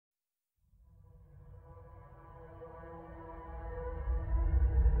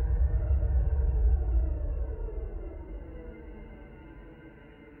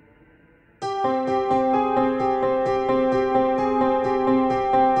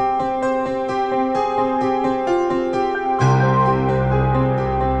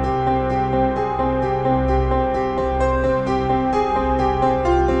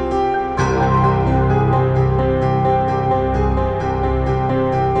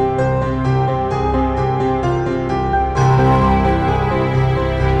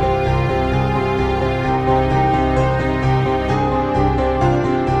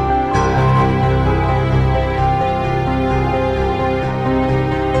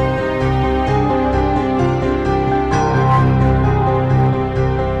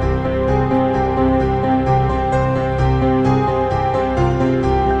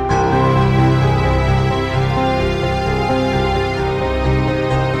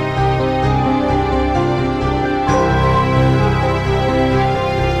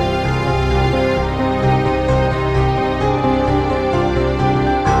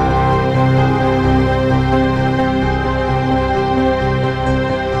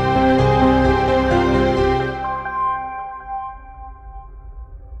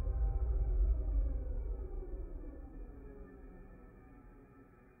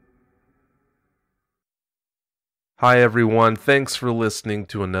Hi everyone, thanks for listening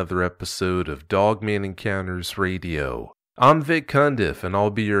to another episode of Dogman Encounters Radio. I'm Vic Cundiff and I'll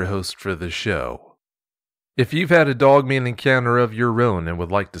be your host for the show. If you've had a Dogman encounter of your own and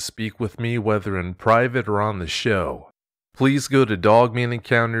would like to speak with me, whether in private or on the show, please go to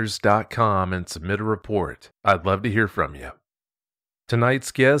dogmanencounters.com and submit a report. I'd love to hear from you.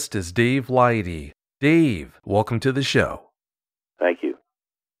 Tonight's guest is Dave Leidy. Dave, welcome to the show. Thank you.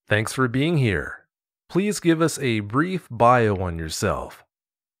 Thanks for being here. Please give us a brief bio on yourself.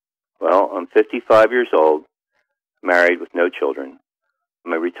 Well, I'm 55 years old, married with no children.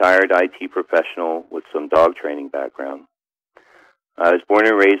 I'm a retired IT professional with some dog training background. I was born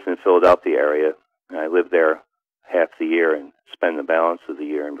and raised in the Philadelphia area, and I live there half the year and spend the balance of the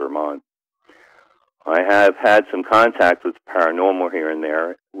year in Vermont. I have had some contact with paranormal here and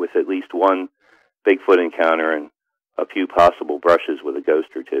there, with at least one Bigfoot encounter and a few possible brushes with a ghost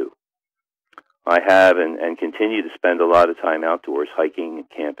or two. I have and continue to spend a lot of time outdoors, hiking and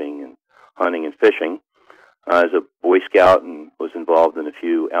camping and hunting and fishing. As a Boy Scout and was involved in a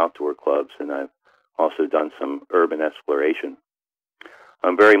few outdoor clubs, and I've also done some urban exploration.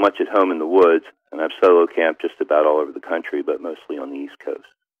 I'm very much at home in the woods, and I've solo camped just about all over the country, but mostly on the East Coast.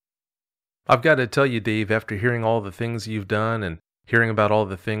 I've got to tell you, Dave, after hearing all the things you've done and hearing about all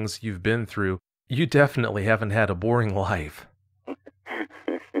the things you've been through, you definitely haven't had a boring life.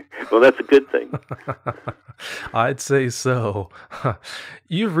 Well, that's a good thing. I'd say so.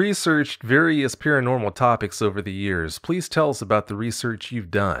 You've researched various paranormal topics over the years. Please tell us about the research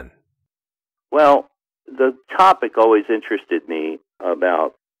you've done. Well, the topic always interested me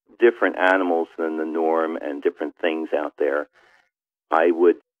about different animals than the norm and different things out there. I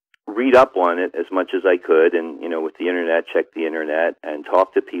would read up on it as much as I could and, with the internet, check the internet and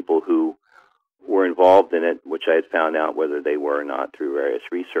talk to people who were involved in it, which I had found out whether they were or not through various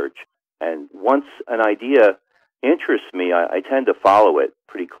research. And once an idea interests me, I tend to follow it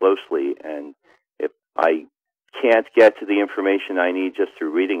pretty closely. And if I can't get to the information I need just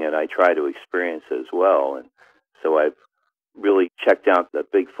through reading it, I try to experience it as well. And so I've really checked out the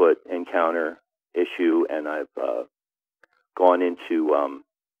Bigfoot encounter issue, and I've gone into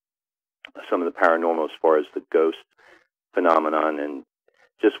some of the paranormal as far as the ghost phenomenon, and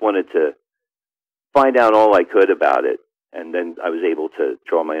just wanted to find out all I could about it, and then I was able to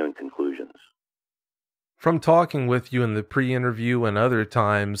draw my own conclusions. From talking with you in the pre-interview and other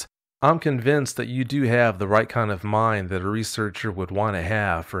times, I'm convinced that you do have the right kind of mind that a researcher would want to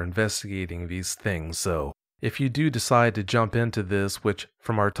have for investigating these things. So if you do decide to jump into this, which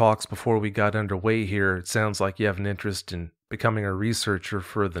from our talks before we got underway here, it sounds like you have an interest in becoming a researcher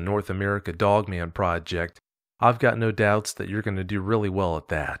for the North America Dogman Project, I've got no doubts that you're going to do really well at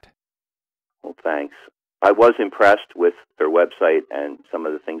that. Well, thanks. I was impressed with their website and some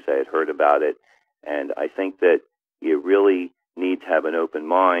of the things I had heard about it, and I think that you really need to have an open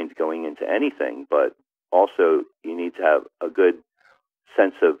mind going into anything, but also you need to have a good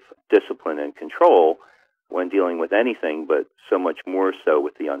sense of discipline and control when dealing with anything, but so much more so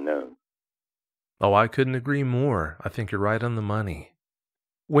with the unknown. Oh, I couldn't agree more. I think you're right on the money.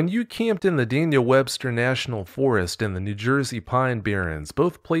 When you camped in the Daniel Webster National Forest and the New Jersey Pine Barrens,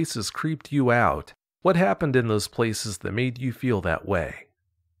 both places creeped you out. What happened in those places that made you feel that way?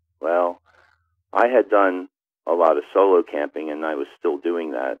 Well, I had done a lot of solo camping, and I was still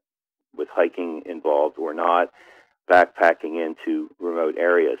doing that, with hiking involved or not, backpacking into remote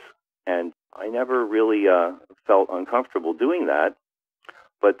areas. And I never really felt uncomfortable doing that.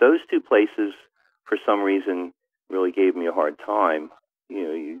 But those two places, for some reason, really gave me a hard time.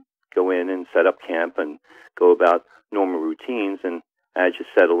 You go in and set up camp and go about normal routines, and as you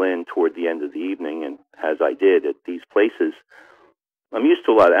settle in toward the end of the evening, and as I did at these places, I'm used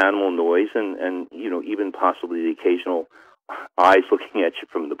to a lot of animal noise and even possibly the occasional eyes looking at you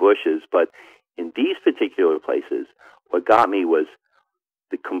from the bushes. But in these particular places, what got me was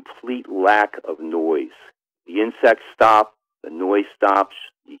the complete lack of noise. The insects stop, the noise stops,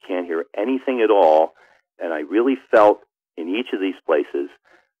 you can't hear anything at all, and I really felt in each of these places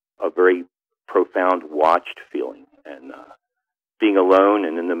a very profound watched feeling. And being alone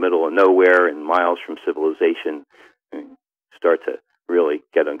and in the middle of nowhere and miles from civilization, start to really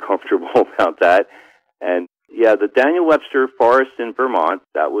get uncomfortable about that. And yeah, the Daniel Webster Forest in Vermont,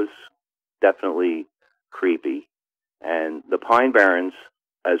 that was definitely creepy. And the Pine Barrens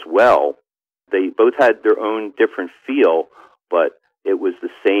as well, they both had their own different feel, but it was the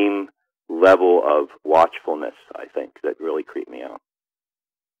same level of watchfulness, I think, that really creeped me out.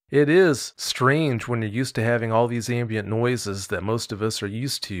 It is strange when you're used to having all these ambient noises that most of us are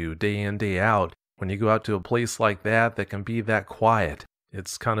used to day in, day out. When you go out to a place like that can be that quiet,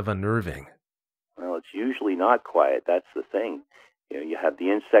 it's kind of unnerving. Well, it's usually not quiet. That's the thing. You have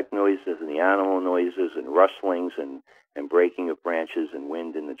the insect noises and the animal noises and rustlings and breaking of branches and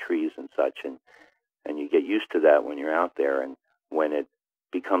wind in the trees and such, and you get used to that when you're out there. And when it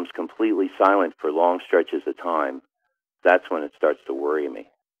becomes completely silent for long stretches of time, that's when it starts to worry me.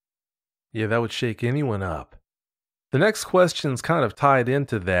 Yeah, that would shake anyone up. The next question's kind of tied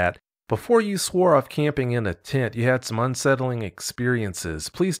into that. Before you swore off camping in a tent, you had some unsettling experiences.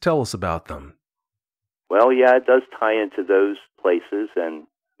 Please tell us about them. Well, yeah, it does tie into those places and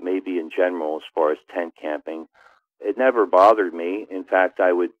maybe in general as far as tent camping. It never bothered me. In fact,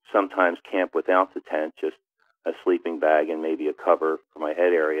 I would sometimes camp without the tent, just a sleeping bag and maybe a cover for my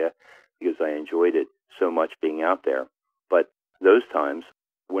head area, because I enjoyed it so much being out there. But those times,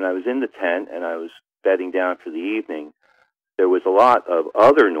 when I was in the tent and I was bedding down for the evening, there was a lot of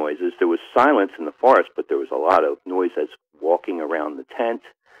other noises. There was silence in the forest, but there was a lot of noise as walking around the tent,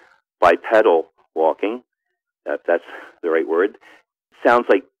 bipedal walking, if that's the right word. Sounds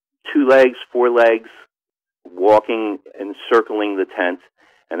like 2 legs, 4 legs, walking and circling the tent.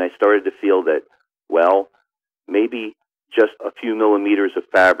 And I started to feel that, well, maybe just a few millimeters of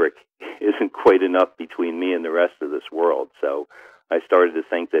fabric isn't quite enough between me and the rest of this world. So I started to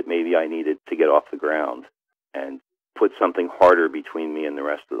think that maybe I needed to get off the ground and put something harder between me and the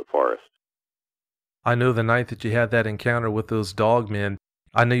rest of the forest. I know the night that you had that encounter with those dogmen,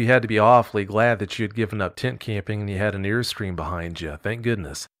 I know you had to be awfully glad that you had given up tent camping and you had an Airstream behind you. Thank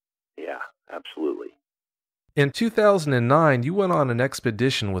goodness. Yeah, absolutely. In 2009, you went on an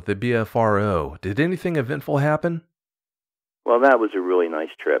expedition with the BFRO. Did anything eventful happen? Well, that was a really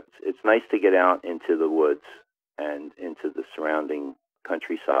nice trip. It's nice to get out into the woods and into the surrounding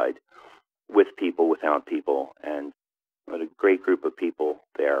countryside with people, without people, and a great group of people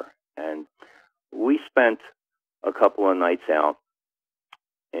there. And we spent a couple of nights out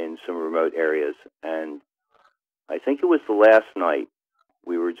in some remote areas, and I think it was the last night.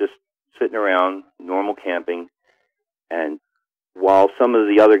 We were just sitting around, normal camping, and while some of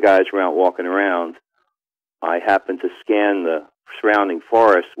the other guys were out walking around, I happened to scan the surrounding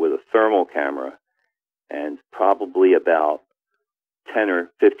forest with a thermal camera, and probably about 10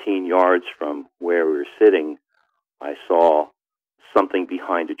 or 15 yards from where we were sitting, I saw something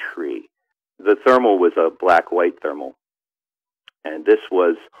behind a tree. The thermal was a black-white thermal, and this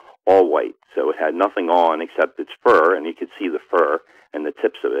was all white, so it had nothing on except its fur, and you could see the fur and the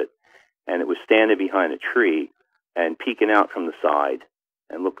tips of it, and it was standing behind a tree and peeking out from the side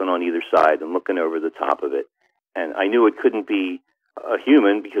and looking on either side and looking over the top of it. And I knew it couldn't be a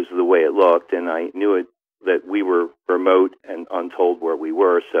human because of the way it looked, and I knew that we were remote and untold where we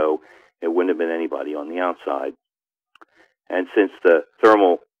were, so it wouldn't have been anybody on the outside. And since the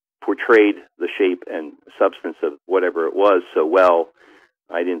thermal portrayed the shape and substance of whatever it was so well,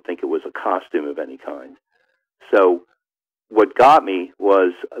 I didn't think it was a costume of any kind. So what got me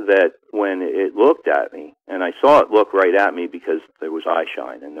was that when it looked at me, and I saw it look right at me because there was eye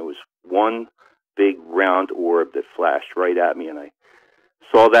shine, and there was one big round orb that flashed right at me, and I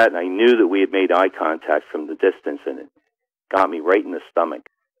saw that, and I knew that we had made eye contact from the distance, and it got me right in the stomach.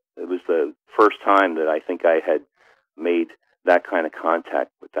 It was the first time that I think I had made that kind of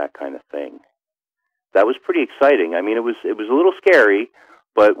contact with that kind of thing. That was pretty exciting. I mean, it was a little scary,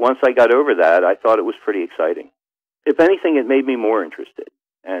 but once I got over that, I thought it was pretty exciting. If anything, it made me more interested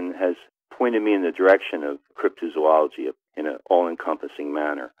and has pointed me in the direction of cryptozoology in an all-encompassing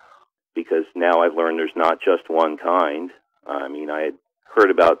manner, because now I've learned there's not just one kind. I mean, I had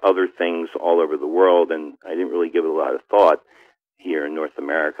heard about other things all over the world, and I didn't really give it a lot of thought here in North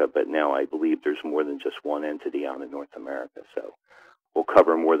America, but now I believe there's more than just one entity out in North America, so we'll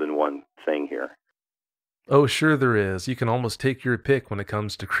cover more than one thing here. Oh, sure there is. You can almost take your pick when it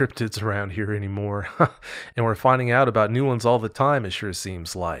comes to cryptids around here anymore. And we're finding out about new ones all the time, it sure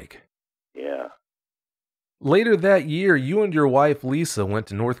seems like. Yeah. Later that year, you and your wife Lisa went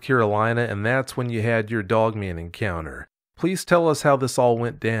to North Carolina, and that's when you had your Dogman encounter. Please tell us how this all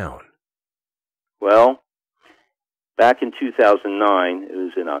went down. Well, back in 2009, it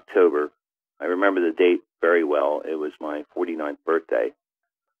was in October. I remember the date very well. It was my 49th birthday.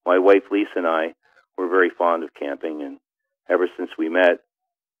 My wife Lisa and I were very fond of camping, and ever since we met,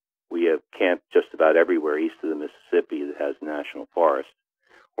 we have camped just about everywhere east of the Mississippi that has a national forest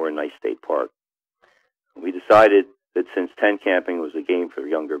or a nice state park. We decided that since tent camping was a game for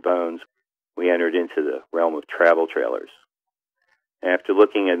younger bones, we entered into the realm of travel trailers. After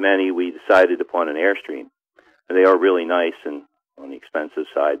looking at many, we decided upon an Airstream. And they are really nice and on the expensive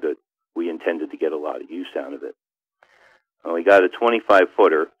side, but we intended to get a lot of use out of it. We got a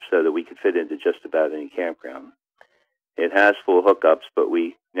 25-footer so that we could fit into just about any campground. It has full hookups, but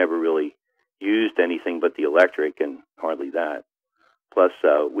we never really used anything but the electric, and hardly that. Plus,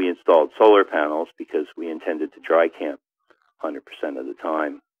 we installed solar panels because we intended to dry camp 100% of the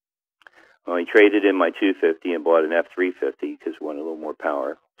time. Well, I traded in my 250 and bought an F350 because we wanted a little more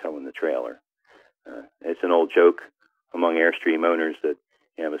power towing the trailer. It's an old joke among Airstream owners that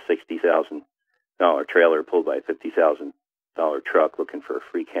you have a $60,000 trailer pulled by a $50,000 truck looking for a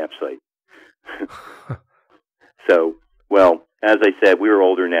free campsite. So, well, as I said, we were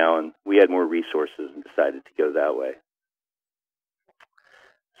older now and we had more resources and decided to go that way.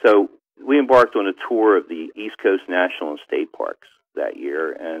 So we embarked on a tour of the East Coast National and State Parks that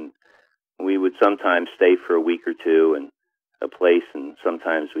year, and we would sometimes stay for a week or two in a place, and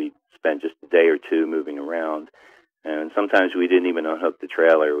sometimes we'd spend just a day or two moving around, and sometimes we didn't even unhook the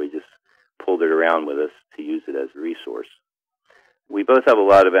trailer. We just pulled it around with us to use it as a resource. We both have a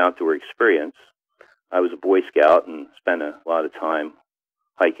lot of outdoor experience. I was a Boy Scout and spent a lot of time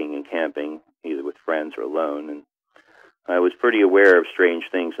hiking and camping, either with friends or alone, and I was pretty aware of strange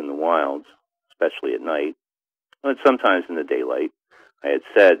things in the wilds, especially at night, but sometimes in the daylight. I had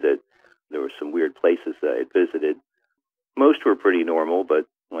said that there were some weird places that I had visited. Most were pretty normal, but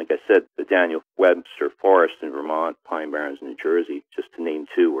like I said, the Daniel Webster Forest in Vermont, Pine Barrens in New Jersey, just to name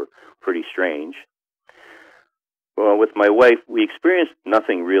two, were pretty strange. Well, with my wife, we experienced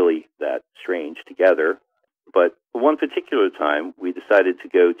nothing really that strange together, but one particular time, we decided to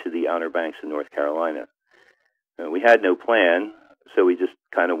go to the Outer Banks of North Carolina. We had no plan, so we just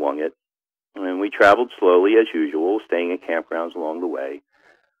kind of wung it. And we traveled slowly as usual, staying at campgrounds along the way,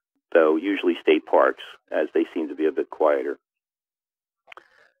 though usually state parks, as they seem to be a bit quieter.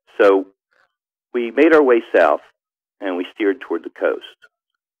 So we made our way south, and we steered toward the coast.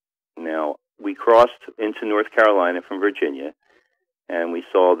 Now, we crossed into North Carolina from Virginia, and we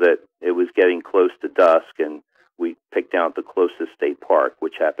saw that it was getting close to dusk, and we picked out the closest state park,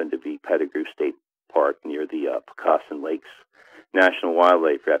 which happened to be Pettigrew State Park near the Picasso Lakes National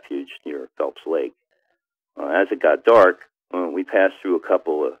Wildlife Refuge near Phelps Lake. As it got dark, we passed through a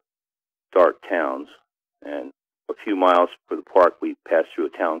couple of dark towns, and a few miles from the park, we passed through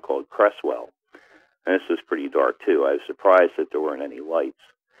a town called Cresswell. And this was pretty dark, too. I was surprised that there weren't any lights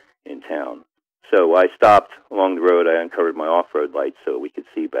in town. So I stopped along the road. I uncovered my off-road lights so we could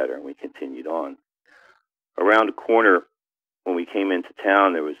see better, and we continued on. Around a corner, when we came into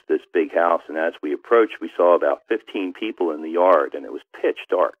town, there was this big house, and as we approached, we saw about 15 people in the yard, and it was pitch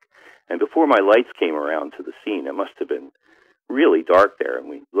dark. And before my lights came around to the scene, it must have been really dark there, and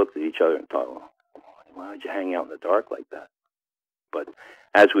we looked at each other and thought, well, why would you hang out in the dark like that? But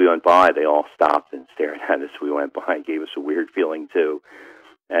as we went by, they all stopped and stared at us. We went by. It gave us a weird feeling, too.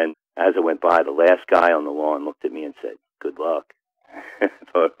 And as I went by, the last guy on the lawn looked at me and said, "Good luck." I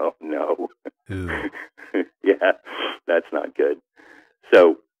thought, oh, no. Yeah, that's not good.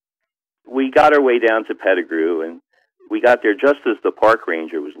 So we got our way down to Pettigrew, and we got there just as the park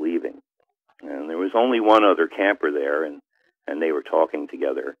ranger was leaving. And there was only one other camper there, and they were talking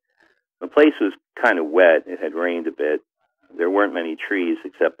together. The place was kind of wet. It had rained a bit. There weren't many trees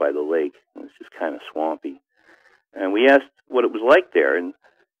except by the lake. It was just kind of swampy. And we asked what it was like there, and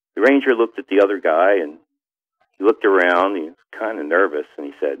the ranger looked at the other guy, and he looked around. He was kind of nervous, and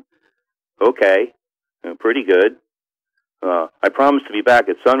he said, "Okay, pretty good. I promised to be back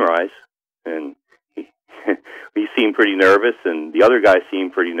at sunrise." And he seemed pretty nervous, and the other guy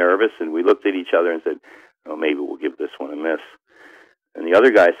seemed pretty nervous, and we looked at each other and said, "Oh, maybe we'll give this one a miss." And the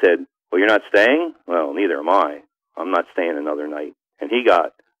other guy said, "Well, you're not staying?" "Well, neither am I. I'm not staying another night." And he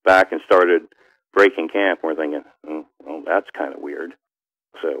got back and started breaking camp. We're thinking, well, that's kind of weird.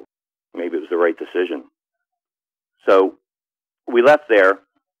 So maybe it was the right decision. So we left there,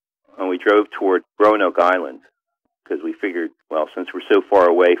 and we drove toward Roanoke Island, because we figured, well, since we're so far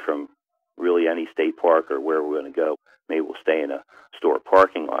away from really any state park or where we're going to go, maybe we'll stay in a store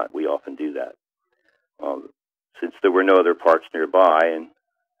parking lot. We often do that. Since there were no other parks nearby and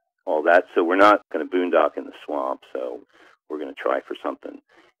all that, so we're not going to boondock in the swamp, so we're going to try for something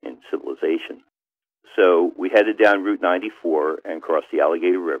in civilization. So we headed down Route 94 and crossed the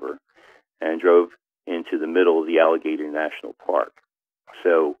Alligator River and drove into the middle of the Alligator National Park.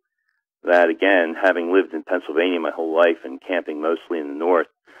 So that, again, having lived in Pennsylvania my whole life and camping mostly in the north,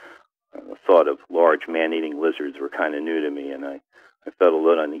 the thought of large man-eating lizards were kind of new to me, and I felt a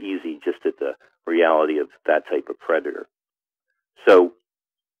little uneasy just at the reality of that type of predator. So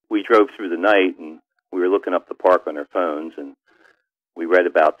we drove through the night, and we were looking up the park on our phones, and we read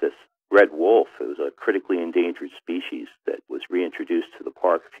about this red wolf. It was a critically endangered species that was reintroduced to the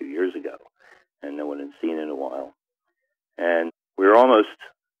park a few years ago, and no one had seen it in a while. And we were almost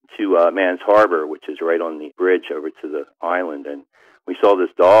to Man's Harbor, which is right on the bridge over to the island, and we saw this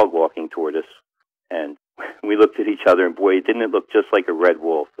dog walking toward us, and we looked at each other, and boy, didn't it look just like a red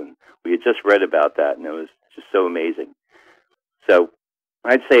wolf. And we had just read about that, and it was just so amazing. So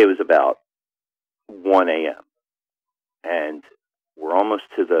I'd say it was about 1 a.m., and we're almost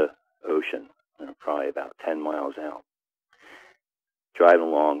to the ocean, probably about 10 miles out. Driving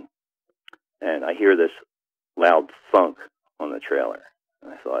along, and I hear this loud thunk on the trailer.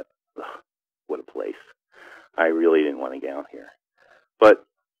 And I thought, what a place. I really didn't want to get out here. But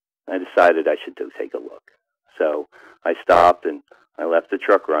I decided I should go take a look. So I stopped, and I left the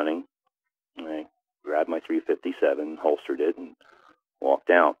truck running. And I grabbed my .357, holstered it, and walked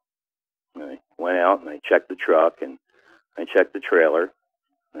out. And I went out, and I checked the truck, and I checked the trailer.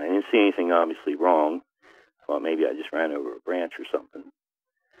 And I didn't see anything obviously wrong. I thought maybe I just ran over a branch or something.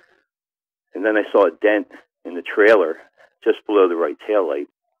 And then I saw a dent in the trailer just below the right taillight.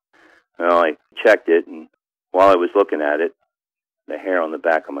 Well, I checked it, and while I was looking at it, the hair on the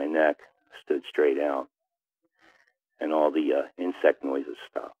back of my neck stood straight out, and all the insect noises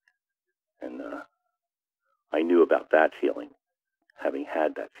stopped. And I knew about that feeling, having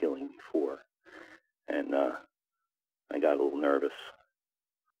had that feeling before. And I got a little nervous.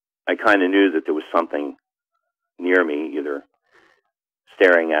 I kind of knew that there was something near me, either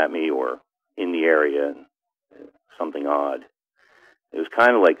staring at me or in the area, and something odd. It was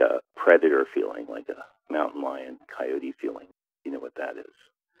kind of like a predator feeling, like a mountain lion, coyote feeling. You know what that is.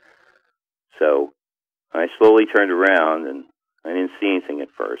 So I slowly turned around, and I didn't see anything at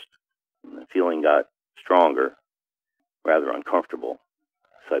first. And the feeling got stronger, rather uncomfortable.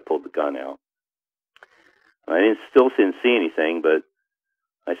 So I pulled the gun out. I still didn't see anything, but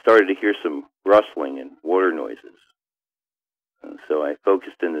I started to hear some rustling and water noises. And so I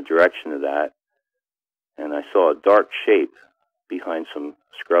focused in the direction of that, and I saw a dark shape behind some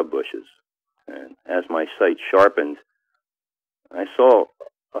scrub bushes. And as my sight sharpened, I saw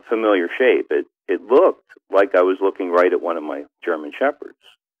a familiar shape. It looked like I was looking right at one of my German Shepherds.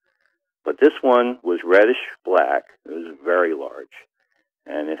 But this one was reddish black. It was very large.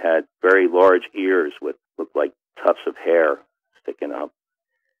 And it had very large ears with looked like tufts of hair sticking up.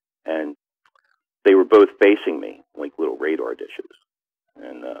 And they were both facing me like little radar dishes.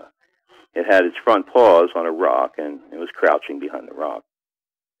 And it had its front paws on a rock, and it was crouching behind the rock.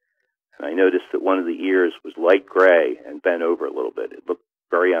 And I noticed that one of the ears was light gray and bent over a little bit. It looked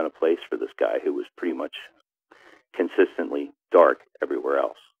very out of place for this guy who was pretty much consistently dark everywhere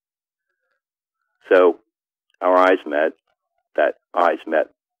else. So our eyes met, that eyes met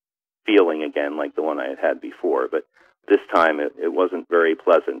feeling again like the one I had had before, but this time it wasn't very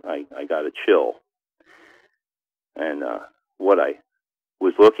pleasant. I got a chill. And what I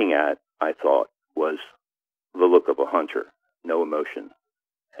was looking at, I thought, was the look of a hunter, no emotion,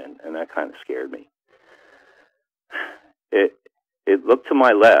 and that kind of scared me. It looked to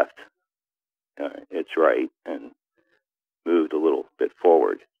my left, its right, and moved a little bit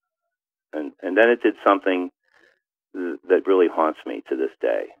forward. And then it did something that really haunts me to this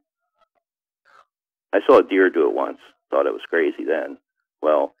day. I saw a deer do it once, thought it was crazy then.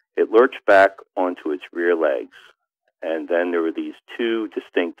 Well, it lurched back onto its rear legs, and then there were these two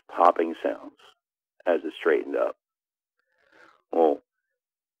distinct popping sounds as it straightened up. Well,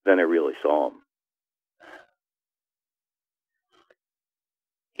 then I really saw him.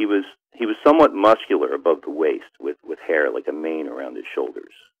 He was somewhat muscular above the waist, with hair like a mane around his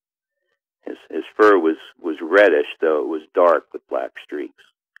shoulders. His fur was reddish, though it was dark with black streaks.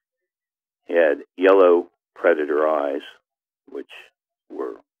 He had yellow predator eyes, which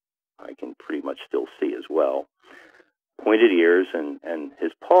I can pretty much still see as well. Pointed ears, and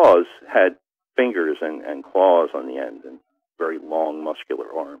his paws had fingers and claws on the end, and very long muscular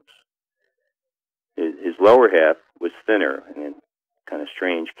arms. His lower half was thinner and kind of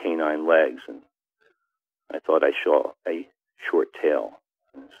strange canine legs, and I thought I saw a short tail.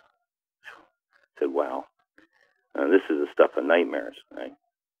 I said, wow, this is the stuff of nightmares. I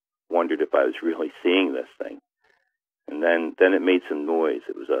wondered if I was really seeing this thing. And then it made some noise.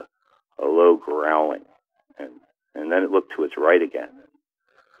 It was a low growling. And then it looked to its right again.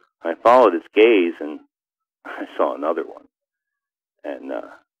 I followed its gaze, and I saw another one. And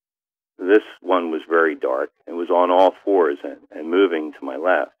this one was very dark. It was on all fours and moving to my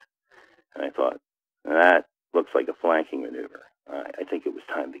left. And I thought, that looks like a flanking maneuver. I think it was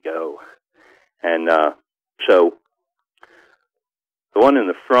time to go. And so the one in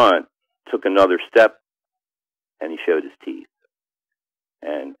the front took another step, and he showed his teeth.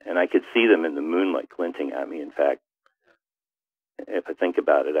 And I could see them in the moonlight glinting at me. In fact, if I think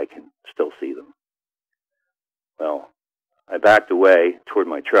about it, I can still see them. Well, I backed away toward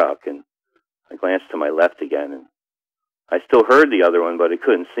my truck, and I glanced to my left again, and I still heard the other one, but I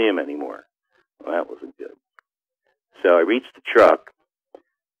couldn't see him anymore. Well, that wasn't good. So I reached the truck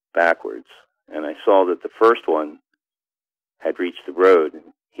backwards, and I saw that the first one had reached the road,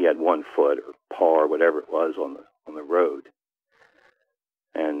 and he had 1 foot or paw or whatever it was on the road.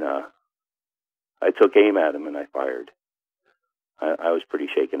 And I took aim at him, and I fired. I was pretty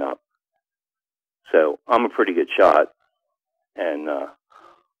shaken up. So I'm a pretty good shot, and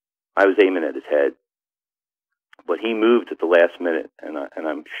I was aiming at his head. But he moved at the last minute, and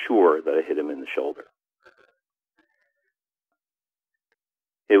I'm sure that I hit him in the shoulder.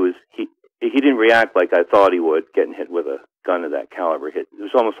 He didn't react like I thought he would, getting hit with a gun of that caliber. It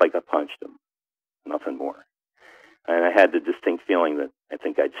was almost like I punched him, nothing more. And I had the distinct feeling that I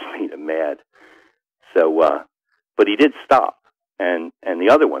think I just made him mad. So, but he did stop, and the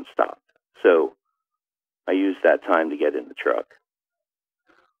other one stopped. So I used that time to get in the truck.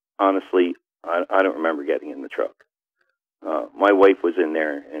 Honestly, I don't remember getting in the truck. My wife was in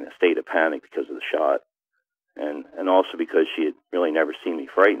there in a state of panic because of the shot, and also because she had really never seen me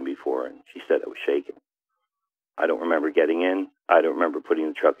frightened before, and she said I was shaking. I don't remember getting in. I don't remember putting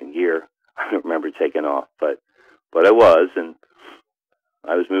the truck in gear. I don't remember taking off, but I was, and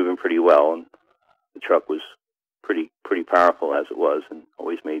I was moving pretty well, and the truck was pretty powerful as it was, and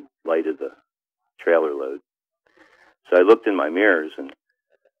always made light of the trailer load. So I looked in my mirrors, and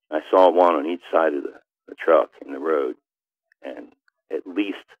I saw one on each side of the truck in the road, and at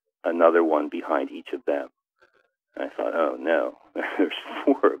least another one behind each of them. And I thought, oh no, there's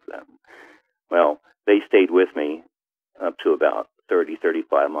 4 of them. Well, they stayed with me up to about 30,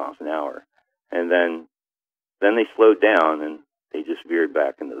 35 miles an hour. And then they slowed down, and they just veered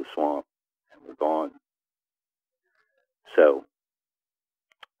back into the swamp and were gone. So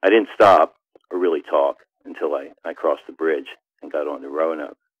I didn't stop or really talk until I crossed the bridge and got on the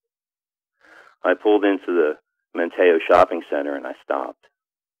Roanoke. I pulled into the Menteo shopping center, and I stopped.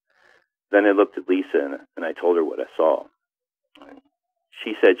 Then I looked at Lisa, and I told her what I saw.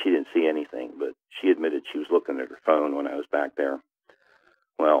 She said she didn't see anything, but she admitted she was looking at her phone when I was back there.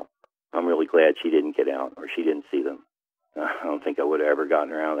 Well, I'm really glad she didn't get out, or she didn't see them. I don't think I would have ever gotten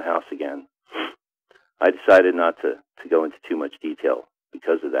her out of the house again. I decided not to go into too much detail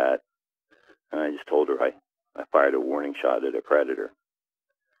because of that, and I just told her I fired a warning shot at a predator.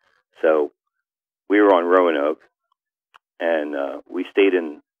 So we were on Roanoke, and we stayed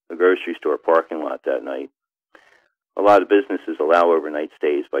in the grocery store parking lot that night. A lot of businesses allow overnight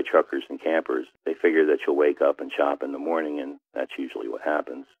stays by truckers and campers. They figure that you'll wake up and shop in the morning, and that's usually what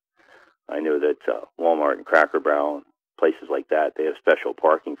happens. I know that Walmart and Cracker Barrel and places like that, they have special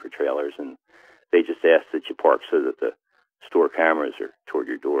parking for trailers, and they just ask that you park so that the store cameras are toward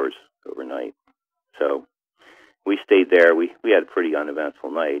your doors overnight. So we stayed there. We had a pretty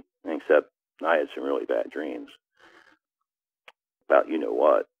uneventful night, except I had some really bad dreams about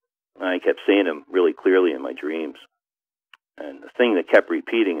you-know-what. I kept seeing them really clearly in my dreams. And the thing that kept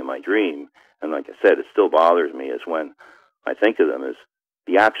repeating in my dream, and like I said, it still bothers me, is when I think of them as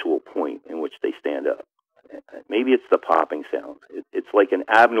the actual point in which they stand up. Maybe it's the popping sound. It's like an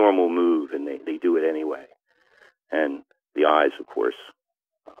abnormal move, and they do it anyway. And the eyes, of course,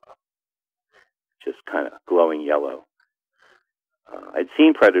 just kind of glowing yellow. I'd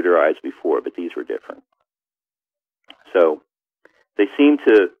seen predator eyes before, but these were different. So they seemed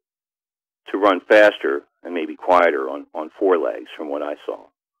to run faster and maybe quieter on 4 legs from what I saw.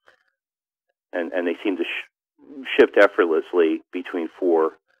 And they seemed to shift effortlessly between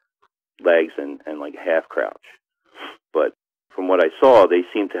 4 legs and like a half crouch. But from what I saw, they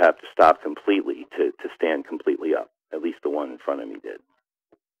seemed to have to stop completely to stand completely up. At least the one in front of me did.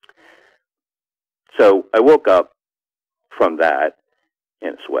 So I woke up from that in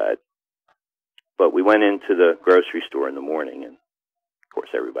a sweat. But we went into the grocery store in the morning, and of course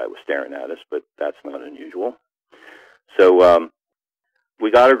everybody was staring at us, but that's not unusual. So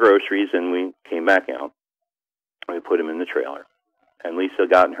we got our groceries, and we came back out, and we put them in the trailer. And Lisa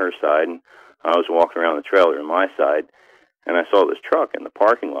got in her side, and I was walking around the trailer on my side, and I saw this truck in the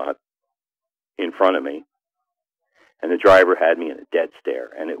parking lot in front of me, and the driver had me in a dead stare,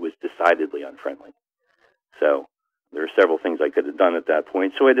 and it was decidedly unfriendly. So there were several things I could have done at that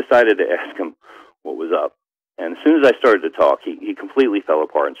point, so I decided to ask him what was up. And as soon as I started to talk, he completely fell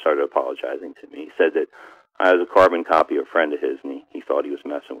apart and started apologizing to me. He said that I was a carbon copy of a friend of his, and he thought he was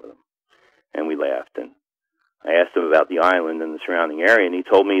messing with him. And we laughed, and I asked him about the island and the surrounding area, and he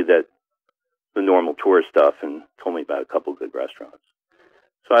told me that the normal tourist stuff, and told me about a couple of good restaurants.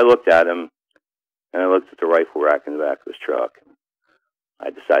 So I looked at him, and I looked at the rifle rack in the back of his truck, and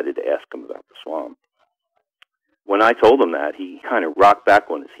I decided to ask him about the swamp. When I told him that, he kind of rocked back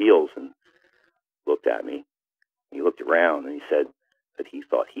on his heels and looked at me, He looked around and he said that he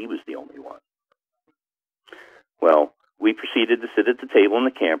thought he was the only one. Well, we proceeded to sit at the table in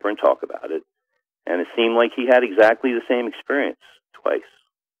the camper and talk about it, and it seemed like he had exactly the same experience twice.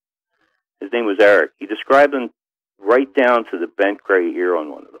 His name was Eric. He described him right down to the bent gray ear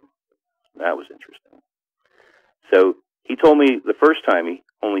on one of them. That was interesting. So he told me the first time he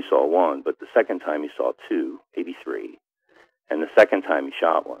only saw one, but the second time he saw two, maybe three, and the second time he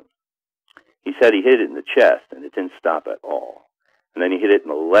shot one. He said he hit it in the chest, and it didn't stop at all. And then he hit it in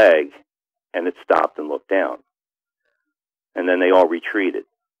the leg, and it stopped and looked down. And then they all retreated.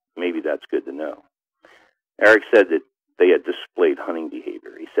 Maybe that's good to know. Eric said that they had displayed hunting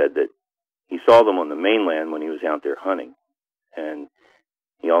behavior. He said that he saw them on the mainland when he was out there hunting, and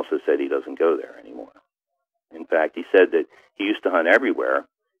he also said he doesn't go there anymore. In fact, he said that he used to hunt everywhere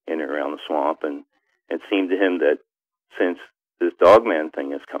in and around the swamp, and it seemed to him that since this Dogman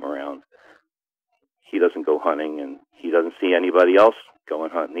thing has come around, he doesn't go hunting, and he doesn't see anybody else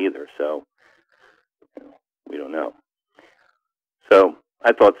going hunting either, so we don't know. So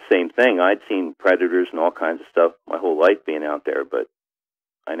I thought the same thing. I'd seen predators and all kinds of stuff my whole life being out there, but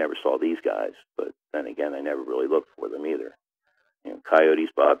I never saw these guys. But then again, I never really looked for them either. Coyotes,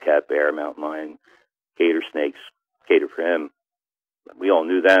 bobcat, bear, mountain lion, gator, snakes, gator for him. We all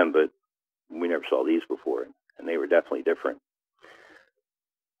knew them, but we never saw these before, and they were definitely different.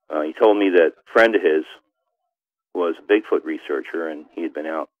 He told me that a friend of his was a Bigfoot researcher, and he had been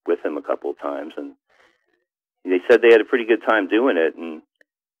out with him a couple of times, and they said they had a pretty good time doing it, and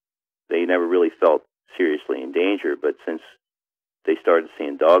they never really felt seriously in danger, but since they started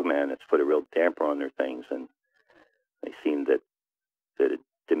seeing Dogman, it's put a real damper on their things, and they seemed that it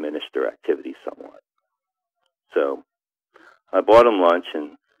diminished their activity somewhat. So I bought them lunch,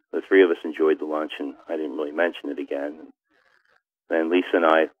 and the three of us enjoyed the lunch, and I didn't really mention it again. And then Lisa and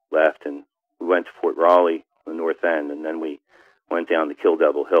I left, and we went to Fort Raleigh, the north end, and then we went down to Kill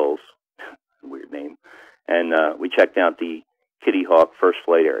Devil Hills, weird name, and we checked out the Kitty Hawk First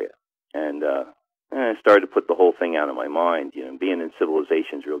Flight area. And I started to put the whole thing out of my mind. Being in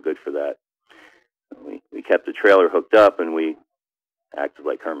civilization is real good for that. We kept the trailer hooked up, and we acted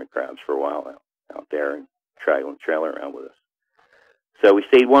like hermit crabs for a while out there and dragging the trailer around with us. So we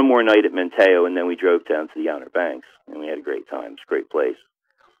stayed one more night at Menteo, and then we drove down to the Outer Banks, and we had a great time. It's a great place.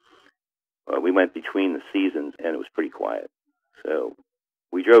 We went between the seasons, and it was pretty quiet. So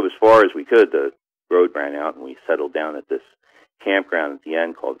we drove as far as we could. The road ran out, and we settled down at this campground at the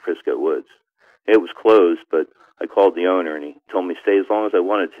end called Frisco Woods. It was closed, but I called the owner, and he told me to stay as long as I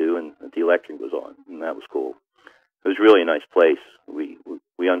wanted to, and that the electric was on, and that was cool. It was really a nice place. We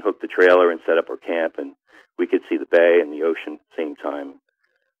unhooked the trailer and set up our camp, and we could see the bay and the ocean at the same time.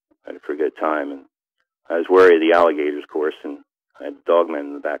 I had a pretty good time, and I was wary of the alligators, of course, and I had the Dogman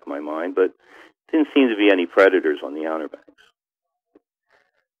in the back of my mind, but didn't seem to be any predators on the Outer Banks.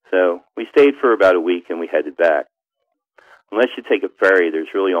 So we stayed for about a week, and we headed back. Unless you take a ferry,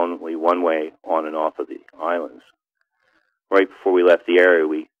 there's really only one way on and off of the islands. Right before we left the area,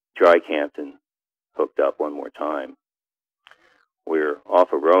 we dry camped and hooked up one more time. We were off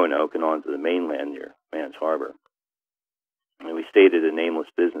of Roanoke and onto the mainland near Mans Harbor. And we stayed at a nameless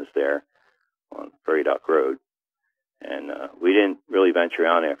business there on Ferry Dock Road. And we didn't really venture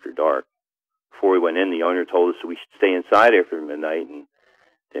out after dark. Before we went in, the owner told us we should stay inside after midnight and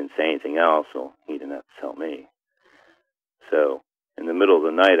didn't say anything else, so he didn't have to tell me. So in the middle of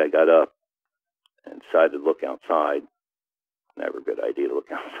the night, I got up and decided to look outside. Never a good idea to look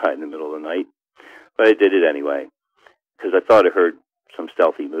outside in the middle of the night, but I did it anyway because I thought I heard some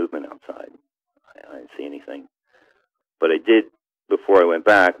stealthy movement outside. I didn't see anything, but I did, before I went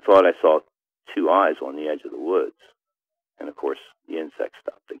back, thought I saw two eyes on the edge of the woods, and of course the insects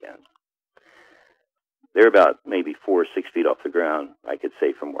stopped again. They're about maybe 4 or 6 feet off the ground, I could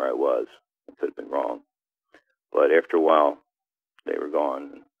say, from where I was. I could have been wrong. But after a while, they were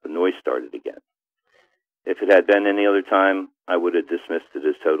gone, and the noise started again. If it had been any other time, I would have dismissed it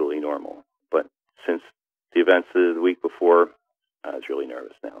as totally normal. But since the events of the week before, I was really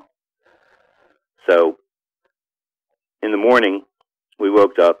nervous now. So in the morning, we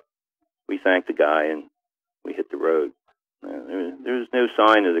woke up, we thanked the guy, and we hit the road. There was no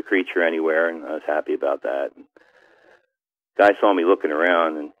sign of the creature anywhere, and I was happy about that. The guy saw me looking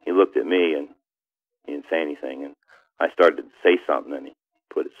around, and he looked at me, and he didn't say anything. And I started to say something, and he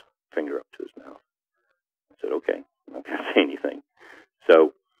put his finger up to his mouth. I said, okay, I'm not going to say anything.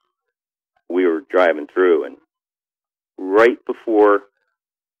 So we were driving through, and right before,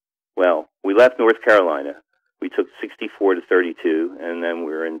 we left North Carolina. We took 64 to 32, and then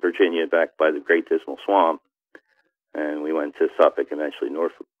we were in Virginia back by the Great Dismal Swamp. And we went to Suffolk, eventually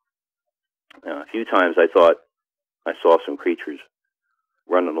Norfolk. A few times I thought I saw some creatures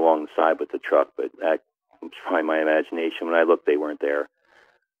running along the side with the truck, but that was probably my imagination. When I looked, they weren't there.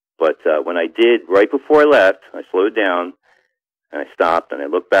 But when I did, right before I left, I slowed down, and I stopped, and I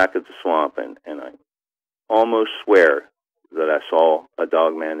looked back at the swamp, and I almost swear that I saw a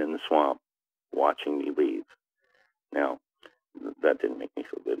dogman in the swamp watching me leave. Now, that didn't make me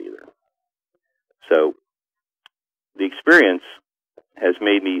feel good either. So the experience has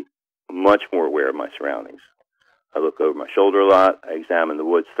made me much more aware of my surroundings. I look over my shoulder a lot. I examine the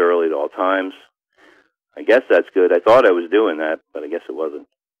woods thoroughly at all times. I guess that's good. I thought I was doing that, but I guess it wasn't.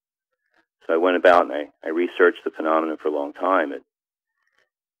 So I went about and I researched the phenomenon for a long time. It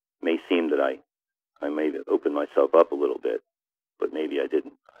may seem that I may have opened myself up a little bit, but maybe I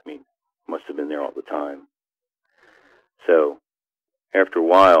didn't. I mean, I must have been there all the time. So after a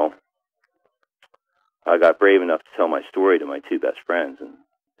while, I got brave enough to tell my story to my two best friends, and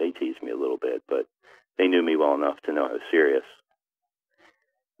they teased me a little bit, but they knew me well enough to know I was serious.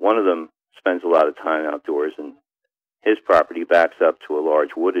 One of them spends a lot of time outdoors, and his property backs up to a large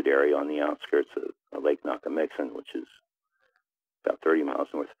wooded area on the outskirts of Lake Nockamixon, which is about 30 miles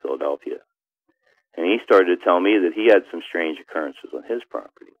north of Philadelphia. And he started to tell me that he had some strange occurrences on his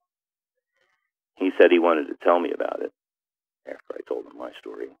property. He said he wanted to tell me about it after I told him my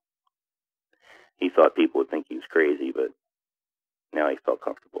story. He thought people would think he was crazy, but now he felt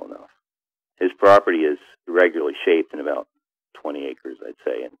comfortable enough. His property is irregularly shaped in about 20 acres, I'd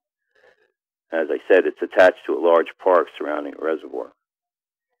say. And as I said, it's attached to a large park surrounding a reservoir.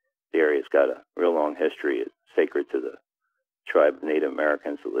 The area's got a real long history. It's sacred to the tribe of Native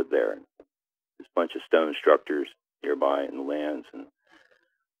Americans that live there. And there's a bunch of stone structures nearby in the lands, and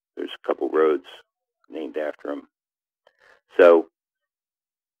there's a couple roads named after them. So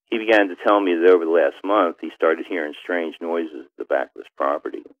he began to tell me that over the last month, he started hearing strange noises at the back of his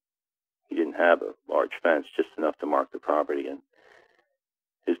property. He didn't have a large fence, just enough to mark the property. And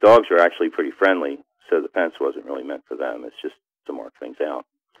his dogs are actually pretty friendly, so the fence wasn't really meant for them. It's just to mark things out.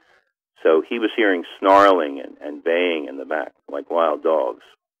 So he was hearing snarling and baying in the back, like wild dogs.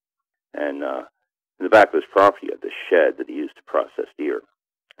 And in the back of his property, he had this shed that he used to process deer.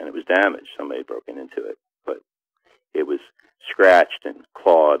 And it was damaged. Somebody had broken into it. But it was scratched and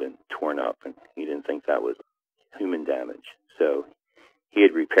clawed and torn up, and he didn't think that was human damage. So he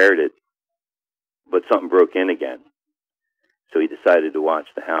had repaired it, but something broke in again. So he decided to watch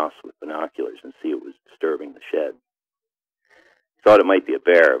the house with binoculars and see what was disturbing the shed. He thought it might be a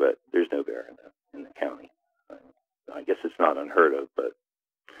bear, but there's no bear in the county. I guess it's not unheard of, but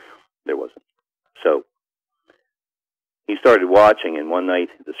there wasn't. So he started watching, and one night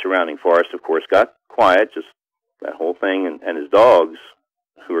the surrounding forest, of course, got quiet, just that whole thing, and his dogs,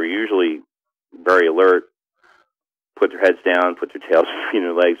 who are usually very alert, put their heads down, put their tails between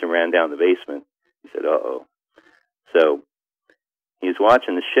their legs, and ran down the basement. He said, uh-oh. So he was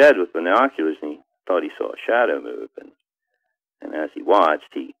watching the shed with binoculars, and he thought he saw a shadow move. And as he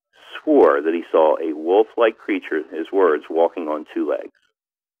watched, he swore that he saw a wolf-like creature, his words, walking on two legs.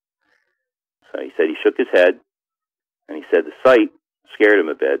 So he said he shook his head, and he said the sight scared him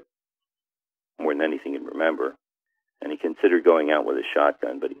a bit, more than anything he'd remember. And he considered going out with a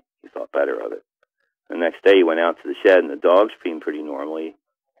shotgun, but he thought better of it. The next day he went out to the shed, and the dogs seemed pretty normally.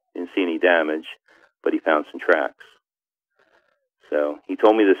 Didn't see any damage, but he found some tracks. So he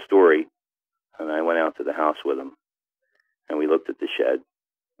told me this story, and I went out to the house with him, and we looked at the shed.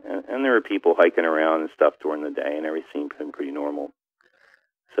 And there were people hiking around and stuff during the day, and everything seemed pretty normal.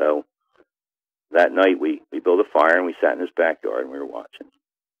 So that night we built a fire, and we sat in his backyard, and we were watching.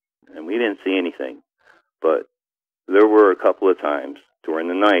 And we didn't see anything, but there were a couple of times during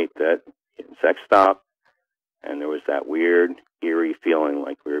the night that insects stopped, and there was that weird, eerie feeling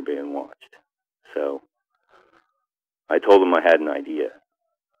like we were being watched. So I told him I had an idea.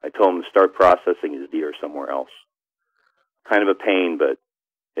 I told him to start processing his deer somewhere else. Kind of a pain, but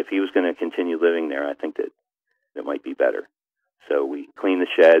if he was going to continue living there, I think that it might be better. So we cleaned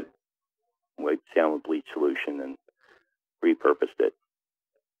the shed, wiped it down with bleach solution, and repurposed it.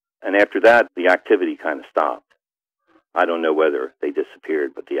 And after that, the activity kind of stopped. I don't know whether they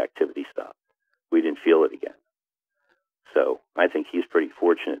disappeared, but the activity stopped. We didn't feel it again. So I think he's pretty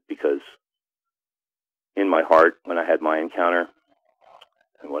fortunate, because in my heart, when I had my encounter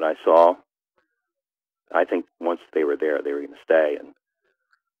and what I saw, I think once they were there, they were going to stay. And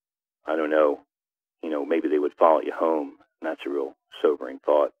I don't know, maybe they would follow you home. And that's a real sobering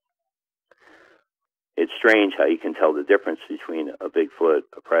thought. It's strange how you can tell the difference between a Bigfoot,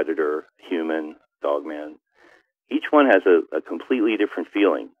 a predator, human, dogman. Each one has a completely different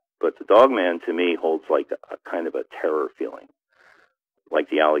feeling, but the dogman to me holds like a kind of a terror feeling, like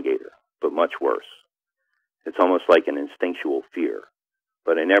the alligator, but much worse. it's almost like an instinctual fear.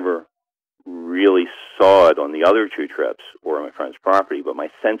 But I never really saw it on the other two trips or on my friend's property, but my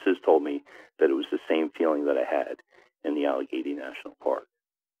senses told me that it was the same feeling that I had in the Allegheny National Park.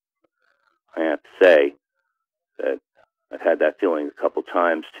 I have to say that I've had that feeling a couple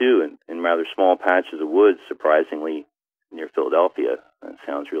times too, in rather small patches of woods, surprisingly near Philadelphia. That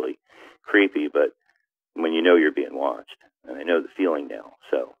sounds really creepy, but when you know you're being watched, and I know the feeling now.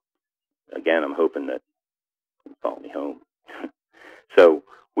 So again, I'm hoping that it'll follow me home. So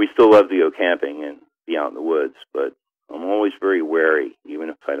we still love to go camping and be out in the woods, but I'm always very wary, even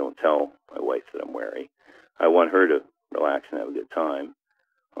if I don't tell my wife that I'm wary. I want her to relax and have a good time.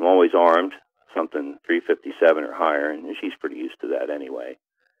 I'm always armed, something 357 or higher, and she's pretty used to that anyway.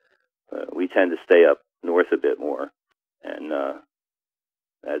 We tend to stay up north a bit more, and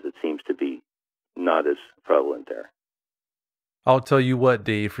as it seems to be not as prevalent there. I'll tell you what,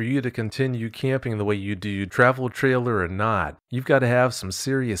 Dave, for you to continue camping the way you do, travel trailer or not, you've got to have some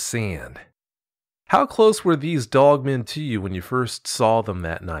serious sand. How close were these dogmen to you when you first saw them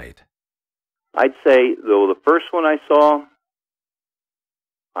that night? I'd say, though, the first one I saw,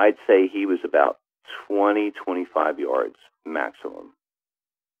 I'd say he was about 20, 25 yards maximum.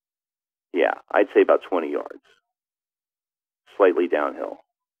 Yeah, I'd say about 20 yards. Slightly downhill.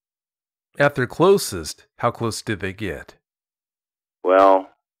 At their closest, how close did they get? Well,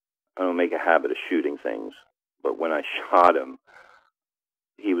 I don't make a habit of shooting things, but when I shot him,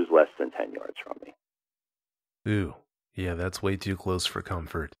 he was less than 10 yards from me. Ooh, yeah, that's way too close for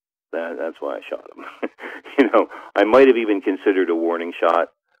comfort. That's why I shot him. I might have even considered a warning shot,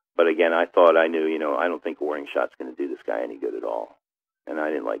 but again, I thought I knew, I don't think a warning shot's going to do this guy any good at all. And I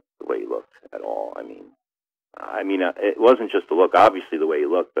didn't like the way he looked at all. I mean, it wasn't just the look, obviously the way he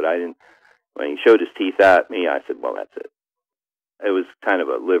looked, but when he showed his teeth at me, I said, well, that's it. It was kind of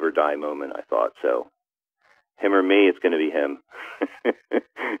a live or die moment, I thought. So, him or me, it's going to be him.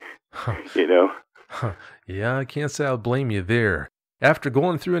 Yeah, I can't say I'll blame you there. After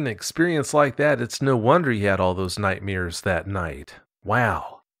going through an experience like that, it's no wonder you had all those nightmares that night.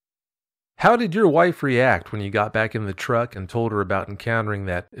 Wow. How did your wife react when you got back in the truck and told her about encountering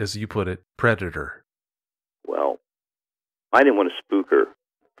that, as you put it, predator? Well, I didn't want to spook her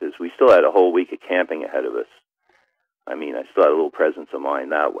because we still had a whole week of camping ahead of us. I mean, I still had a little presence of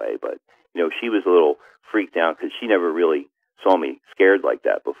mind that way, but, she was a little freaked out because she never really saw me scared like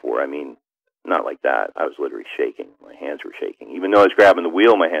that before. I mean, not like that. I was literally shaking. My hands were shaking. Even though I was grabbing the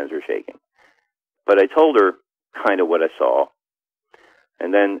wheel, my hands were shaking. But I told her kind of what I saw.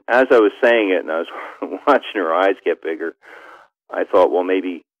 And then as I was saying it and I was watching her eyes get bigger, I thought, well,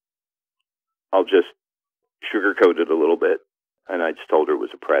 maybe I'll just sugarcoat it a little bit. And I just told her it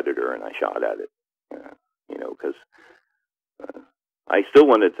was a predator and I shot at it, because I still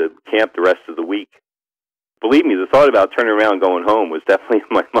wanted to camp the rest of the week. Believe me, the thought about turning around and going home was definitely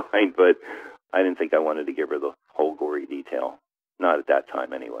in my mind, but I didn't think I wanted to give her the whole gory detail. Not at that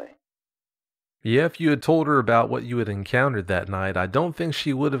time, anyway. Yeah, if you had told her about what you had encountered that night, I don't think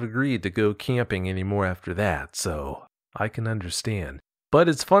she would have agreed to go camping anymore after that, so I can understand. But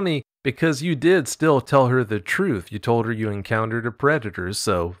it's funny, because you did still tell her the truth. You told her you encountered a predator,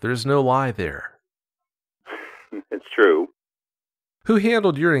 so there's no lie there. It's true. Who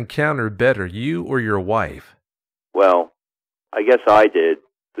handled your encounter better, you or your wife? Well, I guess I did,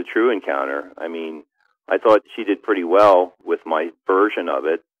 the true encounter. I mean, I thought she did pretty well with my version of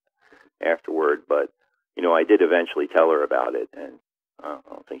it afterward, but, I did eventually tell her about it, and I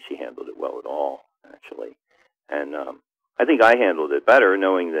don't think she handled it well at all, actually. And I think I handled it better,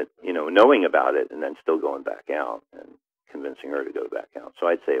 knowing about it, and then still going back out and convincing her to go back out. So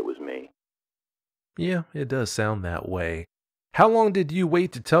I'd say it was me. Yeah, it does sound that way. How long did you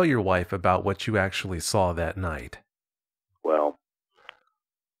wait to tell your wife about what you actually saw that night? Well,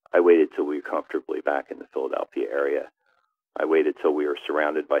 I waited till we were comfortably back in the Philadelphia area. I waited till we were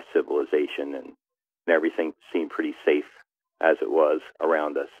surrounded by civilization and everything seemed pretty safe as it was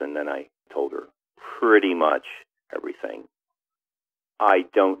around us. And then I told her pretty much everything. I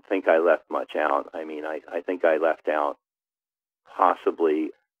don't think I left much out. I mean, I think I left out possibly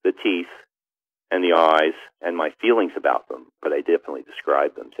the teeth and the eyes and my feelings about them, but I definitely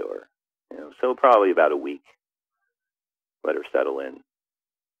described them to her. So probably about a week. Let her settle in.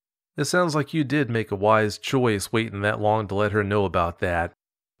 It sounds like you did make a wise choice waiting that long to let her know about that.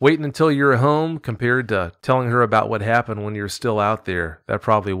 Waiting until you're home compared to telling her about what happened when you're still out there, that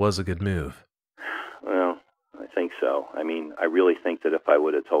probably was a good move. Well, I think so. I mean, I really think that if I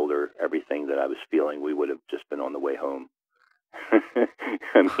would have told her everything that I was feeling, we would have just been on the way home.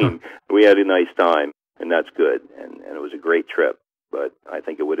 I mean, we had a nice time, and that's good, and it was a great trip, but I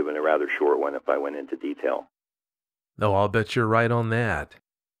think it would have been a rather short one if I went into detail. Oh, I'll bet you're right on that.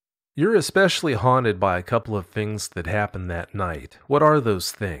 You're especially haunted by a couple of things that happened that night. What are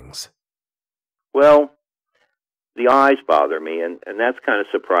those things? Well, the eyes bother me, and that's kind of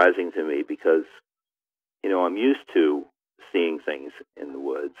surprising to me because, I'm used to seeing things in the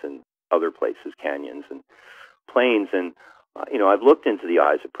woods and other places, canyons and plains, and, I've looked into the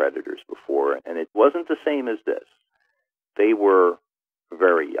eyes of predators before, and it wasn't the same as this. They were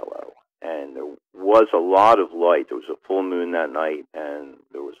very yellow, and there was a lot of light. There was a full moon that night, and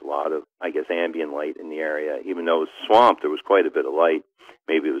there was a lot of, I guess, ambient light in the area. Even though it was swamp, there was quite a bit of light.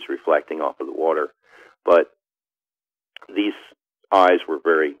 Maybe it was reflecting off of the water. But these eyes were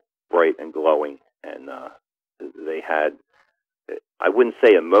very bright and glowing, and they had, I wouldn't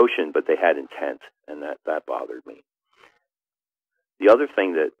say emotion, but they had intent, and that bothered me. The other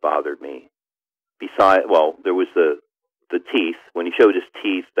thing that bothered me, there was the teeth. When he showed his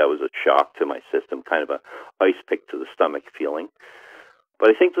teeth, that was a shock to my system, kind of a ice pick to the stomach feeling. But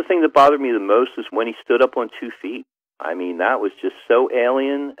I think the thing that bothered me the most is when he stood up on 2 feet. I mean, that was just so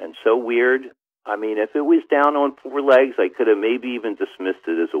alien and so weird. I mean, if it was down on 4 legs, I could have maybe even dismissed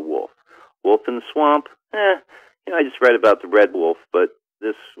it as a wolf. Wolf in the swamp? I just read about the red wolf, but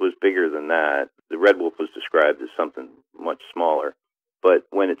this was bigger than that. The red wolf was described as something much smaller. But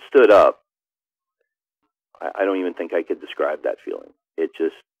when it stood up, I don't even think I could describe that feeling. It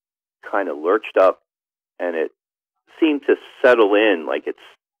just kind of lurched up, and it seemed to settle in, like it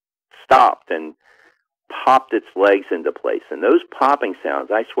stopped and popped its legs into place. And those popping sounds,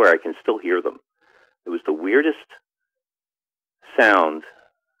 I swear I can still hear them. It was the weirdest sound,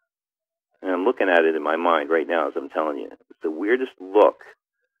 and I'm looking at it in my mind right now as I'm telling you. It was the weirdest look,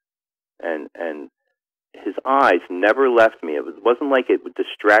 and his eyes never left me. It wasn't like it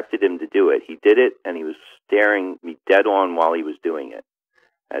distracted him to do it. He did it, and he was staring me dead on while he was doing it,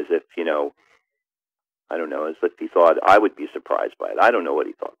 as if, I don't know, as if he thought I would be surprised by it. I don't know what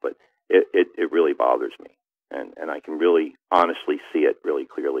he thought, but it really bothers me, and I can really honestly see it really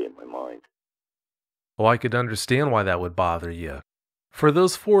clearly in my mind. Well, I could understand why that would bother you. For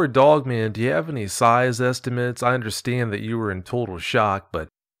those 4 dogmen, do you have any size estimates? I understand that you were in total shock, but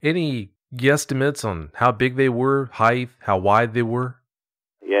any guesstimates on how big they were, height, how wide they were?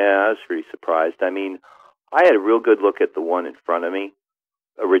 Yeah, I was pretty surprised. I mean, I had a real good look at the one in front of me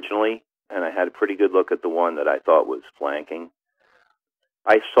originally, and I had a pretty good look at the one that I thought was flanking.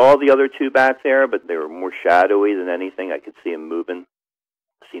 I saw the other 2 back there, but they were more shadowy than anything. I could see them moving.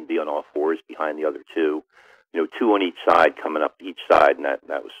 Seemed to be on all 4s behind the other 2. 2 on each side, coming up each side, and that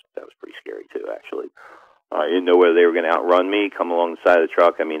was pretty scary too, actually. I didn't know whether they were going to outrun me, come along the side of the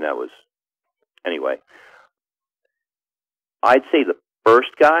truck. I mean, anyway. I'd say the first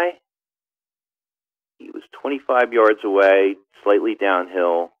guy, he was 25 yards away, slightly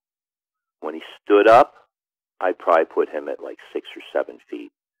downhill. When he stood up, I'd probably put him at like 6 or 7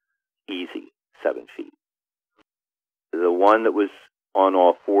 feet. Easy, 7 feet. The one that was on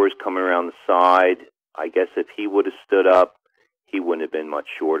all 4s coming around the side, I guess if he would have stood up, he wouldn't have been much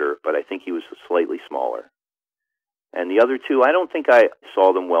shorter, but I think he was slightly smaller. And the other 2, I don't think I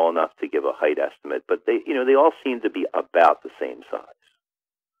saw them well enough to give a height estimate, but they all seemed to be about the same size.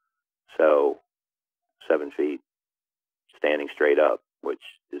 So, 7 feet, standing straight up, which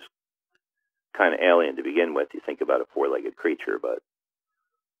is kind of alien to begin with. You think about a 4-legged creature, but,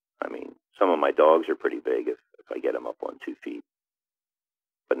 I mean, some of my dogs are pretty big if I get them up on 2 feet,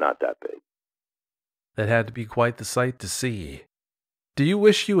 but not that big. That had to be quite the sight to see. Do you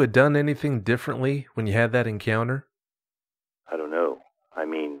wish you had done anything differently when you had that encounter? I don't know. I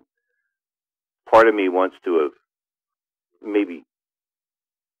mean, part of me wants to have maybe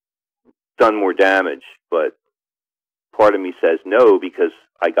done more damage, but part of me says no because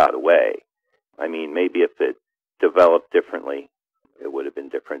I got away. I mean, maybe if it developed differently, it would have been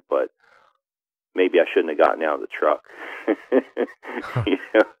different, but maybe I shouldn't have gotten out of the truck.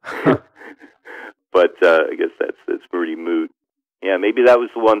 But I guess that's pretty moot. Yeah, maybe that was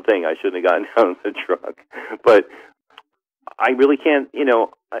the one thing. I shouldn't have gotten out of the truck. But I really can't,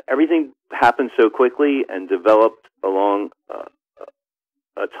 everything happened so quickly and developed along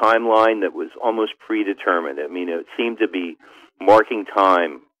a timeline that was almost predetermined. I mean, it seemed to be marking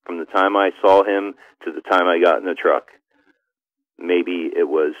time from the time I saw him to the time I got in the truck. Maybe it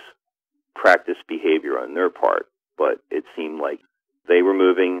was practiced behavior on their part, but it seemed like they were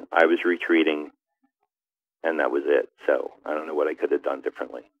moving, I was retreating, and that was it. So I don't know what I could have done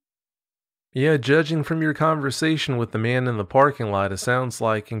differently. Yeah, judging from your conversation with the man in the parking lot, it sounds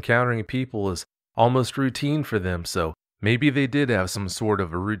like encountering people is almost routine for them, so maybe they did have some sort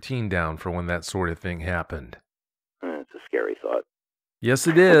of a routine down for when that sort of thing happened. It's a scary thought. Yes,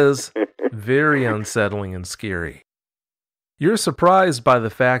 it is. Very unsettling and scary. You're surprised by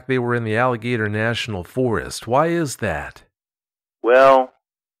the fact they were in the Alligator National Forest. Why is that? Well,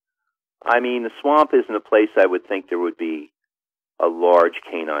 I mean, the swamp isn't a place I would think there would be a large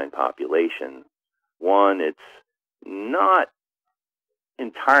canine population. One, it's not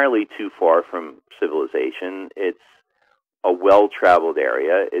entirely too far from civilization. It's a well-traveled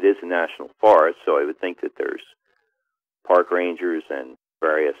area. It is a national forest, so I would think that there's park rangers and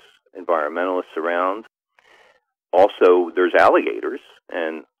various environmentalists around. Also, there's alligators,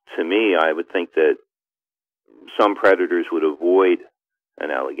 and to me, I would think that some predators would avoid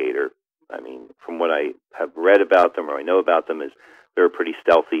an alligator. I mean, from what I have read about them or I know about them is they're a pretty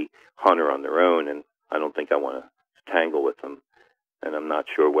stealthy hunter on their own, and I don't think I want to tangle with them, and I'm not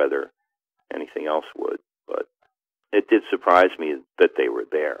sure whether anything else would, but it did surprise me that they were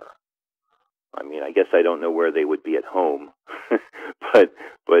there. I mean, I guess I don't know where they would be at home, but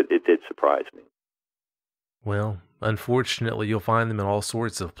it did surprise me. Well, unfortunately, you'll find them in all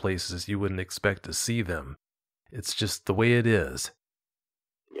sorts of places you wouldn't expect to see them. It's just the way it is.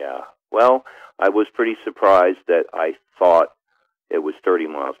 Yeah. Well, I was pretty surprised that I thought it was 30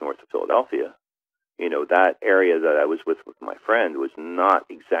 miles north of Philadelphia. You know, that area that I was with my friend was not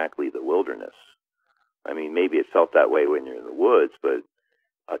exactly the wilderness. I mean, maybe it felt that way when you're in the woods, but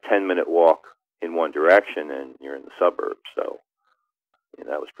a 10-minute walk in one direction and you're in the suburbs. So, you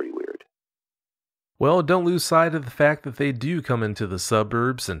know, that was pretty weird. Well, don't lose sight of the fact that they do come into the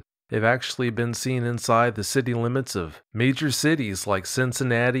suburbs, and they've actually been seen inside the city limits of major cities like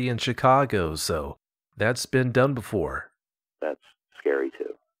Cincinnati and Chicago, so that's been done before. That's scary,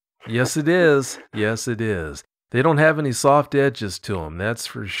 too. Yes, it is. Yes, it is. They don't have any soft edges to them, that's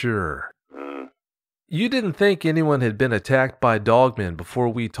for sure. You didn't think anyone had been attacked by dogmen before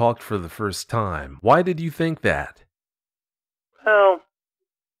we talked for the first time. Why did you think that? Well,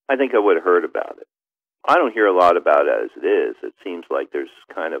 I think I would have heard about it. I don't hear a lot about it as it is. It seems like there's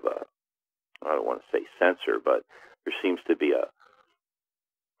kind of I don't want to say censor, but there seems to be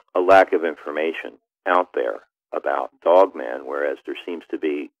a lack of information out there about Dogman, whereas there seems to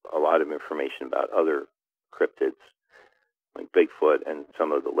be a lot of information about other cryptids, like Bigfoot and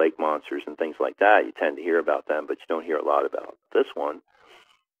some of the lake monsters and things like that. You tend to hear about them, but you don't hear a lot about this one.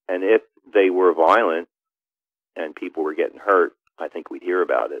 And if they were violent and people were getting hurt, I think we'd hear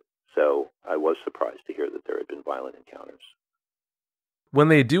about it. So I was surprised to hear that there had been violent encounters. When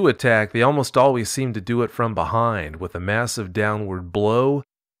they do attack, they almost always seem to do it from behind, with a massive downward blow.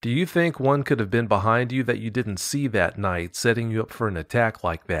 Do you think one could have been behind you that you didn't see that night, setting you up for an attack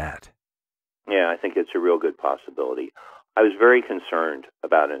like that? Yeah, I think it's a real good possibility. I was very concerned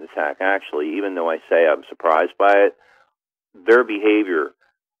about an attack. Actually, even though I say I'm surprised by it, their behavior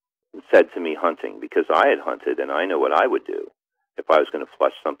said to me hunting, because I had hunted and I know what I would do if I was going to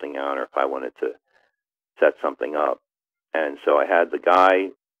flush something out or if I wanted to set something up. And so I had the guy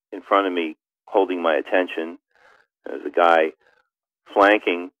in front of me holding my attention. There's a guy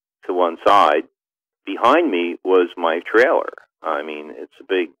flanking to one side. Behind me was my trailer. I mean, it's a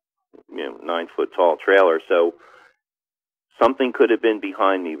big, 9-foot-tall trailer. So something could have been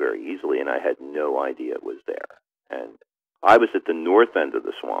behind me very easily, and I had no idea it was there. And I was at the north end of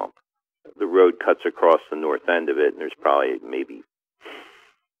the swamp. The road cuts across the north end of it, and there's probably maybe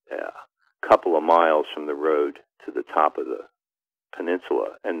a couple of miles from the road to the top of the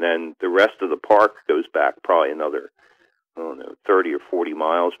peninsula. And then the rest of the park goes back probably another, 30 or 40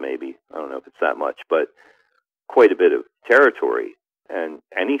 miles maybe. I don't know if it's that much, but quite a bit of territory, and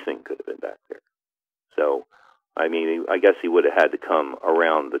anything could have been back there. So, I mean, I guess he would have had to come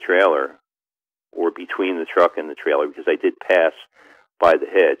around the trailer or between the truck and the trailer, because I did pass by the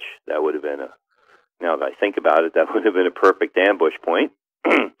hitch. That would have been now that I think about it, that would have been a perfect ambush point,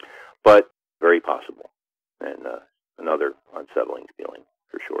 but very possible, and another unsettling feeling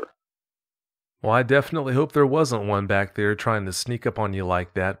for sure. Well, I definitely hope there wasn't one back there trying to sneak up on you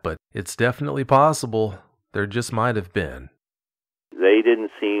like that, but it's definitely possible. There just might have been. They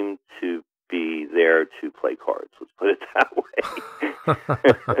didn't seem to be there to play cards, let's put it that way.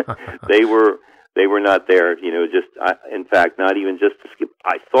 They were not there, in fact, not even just to skip.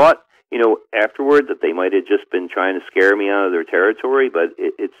 I thought, afterward that they might have just been trying to scare me out of their territory, but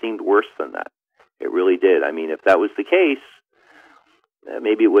it seemed worse than that. It really did. I mean, if that was the case,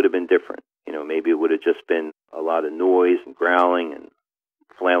 maybe it would have been different. Maybe it would have just been a lot of noise and growling and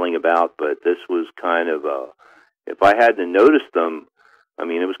flailing about, but this was kind of if I hadn't noticed them, I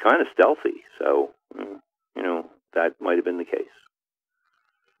mean, it was kind of stealthy. So, that might have been the case.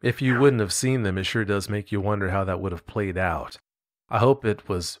 If you wouldn't have seen them, it sure does make you wonder how that would have played out. I hope it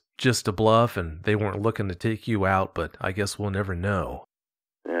was just a bluff and they weren't looking to take you out, but I guess we'll never know.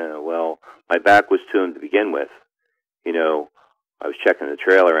 Yeah, well, my back was to them to begin with, I was checking the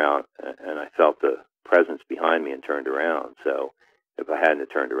trailer out, and I felt the presence behind me and turned around. So if I hadn't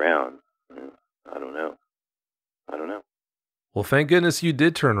turned around, I don't know. Well, thank goodness you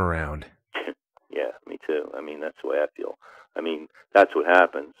did turn around. Yeah, me too. That's the way I feel. That's what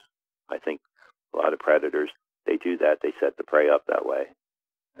happens. I think a lot of predators, they do that. They set the prey up that way.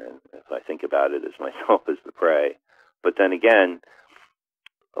 And if I think about it as myself as the prey. But then again,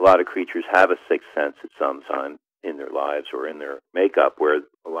 a lot of creatures have a sixth sense at some time in their lives or in their makeup where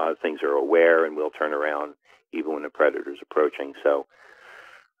a lot of things are aware and will turn around even when the predator's approaching. So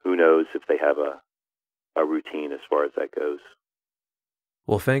who knows if they have a routine as far as that goes.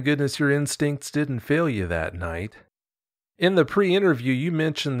 Well, thank goodness your instincts didn't fail you that night. In the pre-interview, you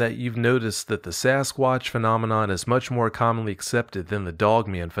mentioned that you've noticed that the Sasquatch phenomenon is much more commonly accepted than the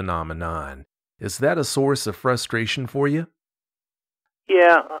Dogman phenomenon. Is that a source of frustration for you?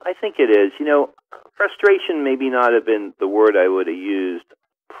 Yeah, I think it is. Frustration maybe not have been the word I would have used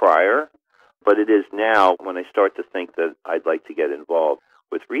prior, but it is now when I start to think that I'd like to get involved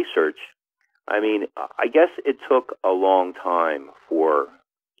with research. I guess it took a long time for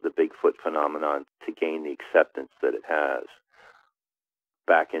the Bigfoot phenomenon to gain the acceptance that it has.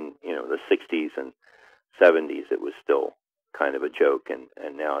 Back in, the 60s and 70s, it was still kind of a joke,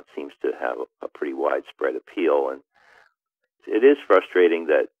 and now it seems to have a pretty widespread appeal. And it is frustrating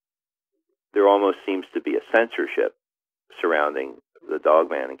that there almost seems to be a censorship surrounding the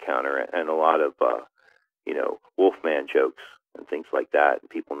Dogman encounter and a lot of, Wolfman jokes and things like that, and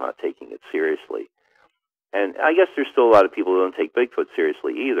people not taking it seriously. And I guess there's still a lot of people who don't take Bigfoot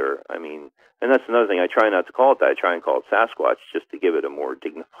seriously either. And that's another thing. I try not to call it that. I try and call it Sasquatch just to give it a more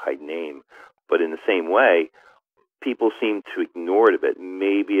dignified name. But in the same way, people seem to ignore it a bit.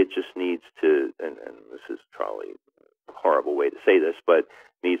 Maybe it just needs to, and this is probably a horrible way to say this, but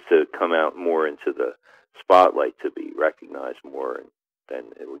needs to come out more into the spotlight to be recognized more, and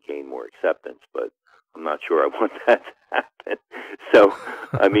then it will gain more acceptance. But I'm not sure I want that to happen. So,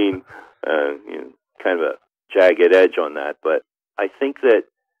 kind of a jagged edge on that. But I think that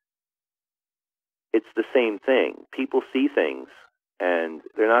it's the same thing. People see things, and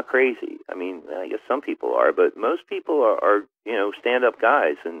they're not crazy. I guess some people are, but most people are stand-up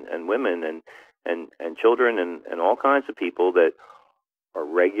guys and women and children and all kinds of people that are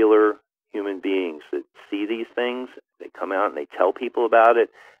regular human beings that see these things. They come out and they tell people about it,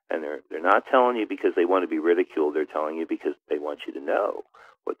 and they're not telling you because they want to be ridiculed. They're telling you because they want you to know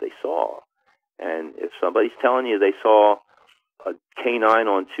what they saw. And if somebody's telling you they saw a canine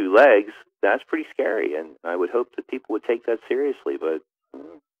on two legs, that's pretty scary. And I would hope that people would take that seriously, but I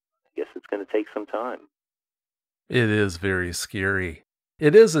guess it's going to take some time. It is very scary.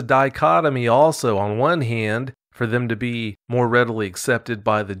 It is a dichotomy also. On one hand, for them to be more readily accepted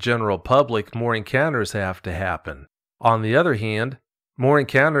by the general public, more encounters have to happen. On the other hand, more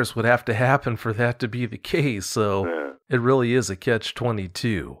encounters would have to happen for that to be the case, so it really is a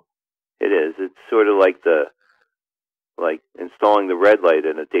catch-22. It is. It's sort of like installing the red light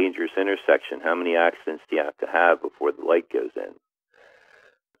in a dangerous intersection. How many accidents do you have to have before the light goes in?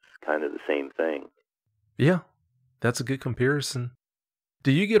 It's kind of the same thing. Yeah, that's a good comparison.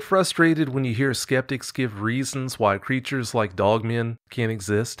 Do you get frustrated when you hear skeptics give reasons why creatures like dogmen can't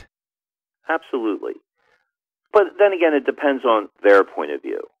exist? Absolutely. But then again, it depends on their point of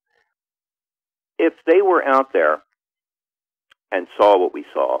view. If they were out there and saw what we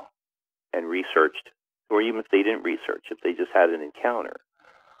saw and researched, or even if they didn't research, if they just had an encounter,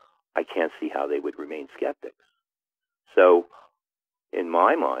 I can't see how they would remain skeptics. So, in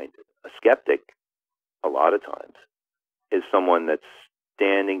my mind, a skeptic, a lot of times, is someone that's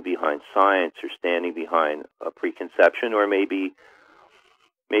standing behind science or standing behind a preconception, or maybe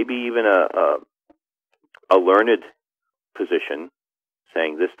even a learned position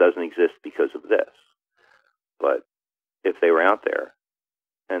saying this doesn't exist because of this. But if they were out there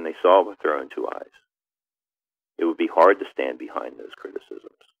and they saw with their own two eyes, it would be hard to stand behind those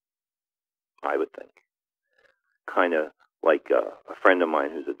criticisms, I would think. Kind of like a friend of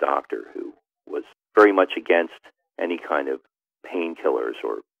mine who's a doctor who was very much against any kind of painkillers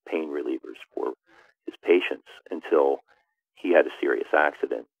or pain relievers for his patients until he had a serious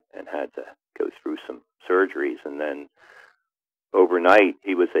accident and had to go through some surgeries. And then overnight,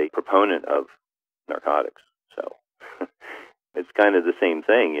 he was a proponent of narcotics. So it's kind of the same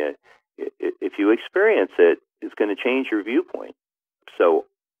thing. If you experience it, it's going to change your viewpoint. So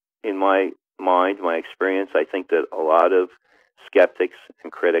in my mind, my experience, I think that a lot of skeptics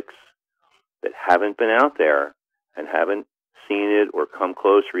and critics that haven't been out there and haven't seen it or come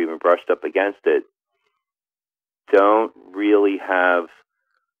close or even brushed up against it don't really have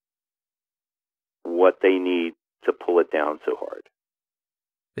what they need to pull it down so hard.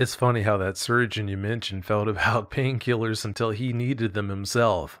 It's funny how that surgeon you mentioned felt about painkillers until he needed them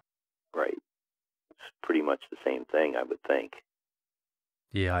himself. Right. It's pretty much the same thing, I would think.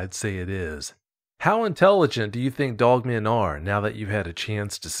 Yeah, I'd say it is. How intelligent do you think dogmen are now that you've had a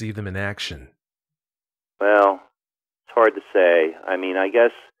chance to see them in action? Well, it's hard to say. I mean, I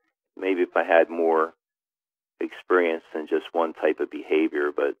guess maybe if I had more experience than just one type of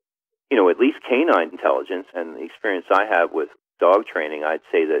behavior, but, at least canine intelligence and the experience I have with dog training, I'd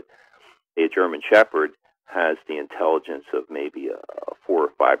say that a German Shepherd has the intelligence of maybe a 4 or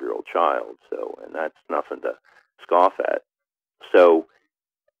 5-year-old child. So, and that's nothing to scoff at. So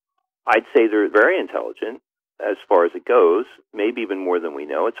I'd say they're very intelligent as far as it goes, maybe even more than we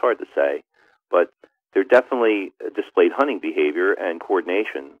know. It's hard to say, but they're definitely displayed hunting behavior and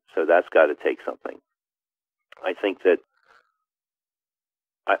coordination, so that's got to take something. I think that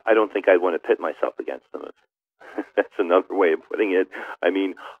I don't think I'd want to pit myself against them. That's another way of putting it. I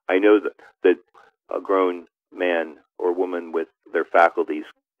mean, I know that a grown man or woman with their faculties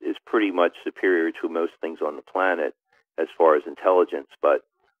is pretty much superior to most things on the planet as far as intelligence, but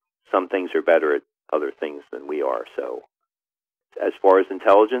some things are better at other things than we are. So as far as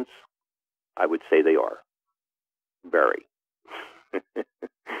intelligence, I would say they are. Very.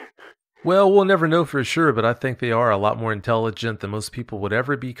 Well, we'll never know for sure, but I think they are a lot more intelligent than most people would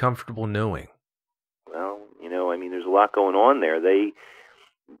ever be comfortable knowing. Well, I mean, there's a lot going on there. They,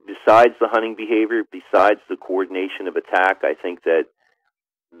 besides the hunting behavior, besides the coordination of attack, I think that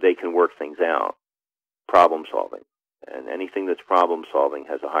they can work things out. Problem solving. And anything that's problem solving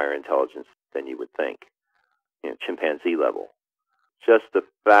has a higher intelligence than you would think. Chimpanzee level. Just the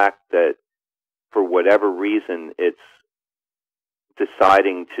fact that for whatever reason it's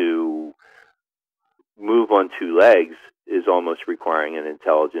deciding to move on 2 legs is almost requiring an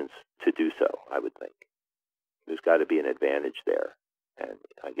intelligence to do so, I would think. There's got to be an advantage there, and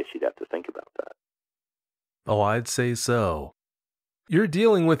I guess you'd have to think about that. Oh, I'd say so. You're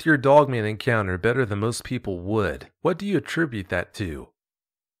dealing with your dogman encounter better than most people would. What do you attribute that to?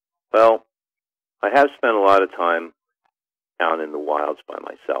 Well, I have spent a lot of time out in the wilds by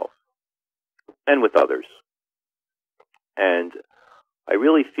myself and with others. And I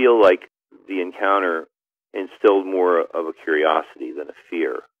really feel like the encounter instilled more of a curiosity than a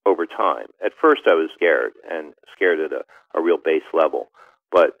fear over time. At first I was scared, and scared at a real base level.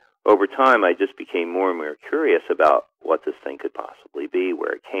 But over time I just became more and more curious about what this thing could possibly be,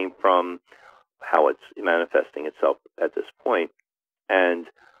 where it came from, how it's manifesting itself at this point. And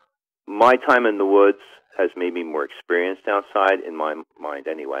my time in the woods has made me more experienced outside, in my mind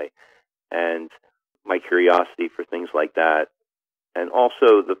anyway. And my curiosity for things like that, and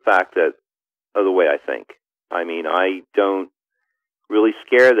also the fact that of the way I think. I mean, I don't really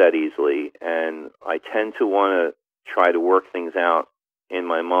scare that easily, and I tend to want to try to work things out in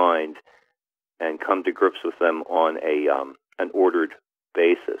my mind and come to grips with them on an ordered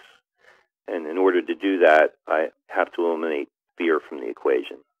basis. And in order to do that, I have to eliminate fear from the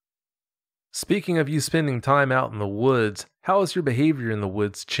equation. Speaking of you spending time out in the woods, how has your behavior in the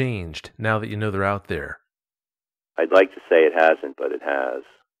woods changed now that you know they're out there? I'd like to say it hasn't, but it has.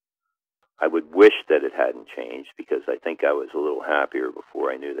 I would wish that it hadn't changed, because I think I was a little happier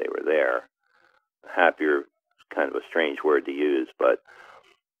before I knew they were there. Happier is kind of a strange word to use, but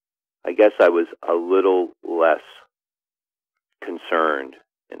I guess I was a little less concerned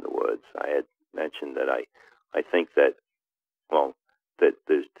in the woods. I had mentioned that I think that, well, that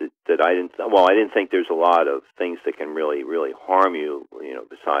I didn't think there's a lot of things that can really, really harm you,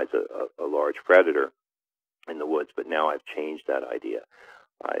 besides a large predator in the woods, but now I've changed that idea.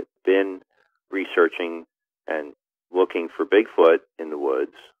 I've been researching and looking for Bigfoot in the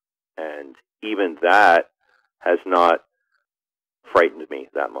woods, and even that has not frightened me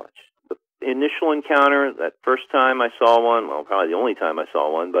that much. The initial encounter, that first time I saw one, well, probably the only time I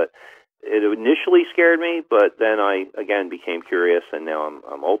saw one, but it initially scared me, but then I, again, became curious, and now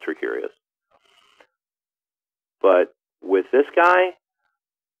I'm ultra curious. But with this guy,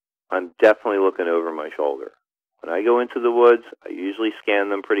 I'm definitely looking over my shoulder. When I go into the woods, I usually scan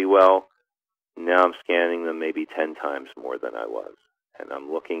them pretty well. Now I'm scanning them maybe 10 times more than I was. And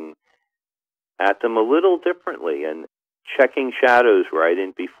I'm looking at them a little differently and checking shadows where I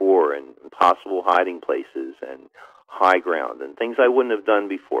didn't before, and possible hiding places and high ground and things I wouldn't have done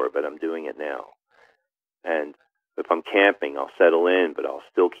before, but I'm doing it now. And if I'm camping, I'll settle in, but I'll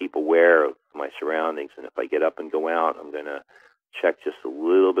still keep aware of my surroundings. And if I get up and go out, I'm going to check just a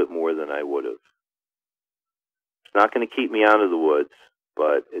little bit more than I would have. It's not going to keep me out of the woods,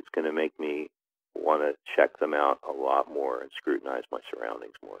 but it's going to make me want to check them out a lot more and scrutinize my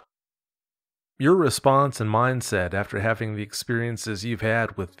surroundings more. Your response and mindset after having the experiences you've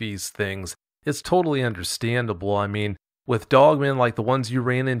had with these things is totally understandable. I mean, with dogmen like the ones you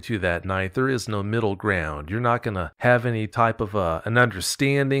ran into that night, there is no middle ground. You're not going to have any type of an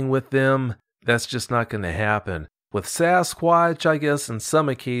understanding with them. That's just not going to happen. With Sasquatch, I guess on some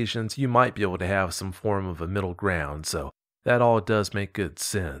occasions you might be able to have some form of a middle ground, so that all does make good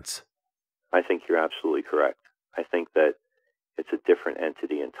sense. I think you're absolutely correct. I think that it's a different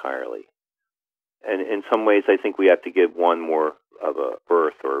entity entirely. And in some ways, I think we have to give one more of a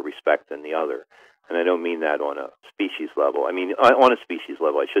birth or a respect than the other. And I don't mean that on a species level. I mean, on a species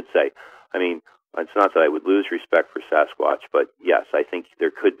level, I should say. I mean, it's not that I would lose respect for Sasquatch, but yes, I think there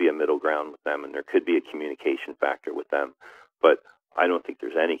could be a middle ground with them, and there could be a communication factor with them. But I don't think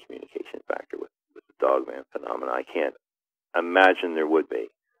there's any communication factor with the Dogman phenomenon. I can't imagine there would be.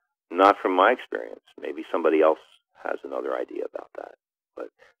 Not from my experience. Maybe somebody else has another idea about that.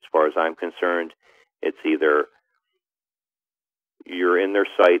 But as far as I'm concerned, it's either you're in their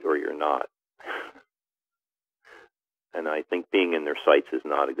sight or you're not. And I think being in their sights is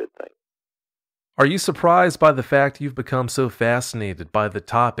not a good thing. Are you surprised by the fact you've become so fascinated by the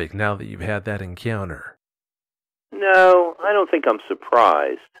topic now that you've had that encounter? No, I don't think I'm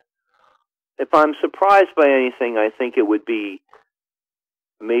surprised. If I'm surprised by anything, I think it would be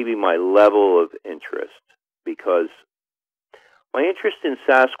maybe my level of interest, because my interest in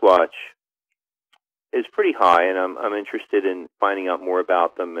Sasquatch is pretty high, and I'm interested in finding out more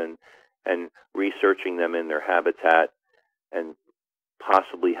about them and researching them in their habitat and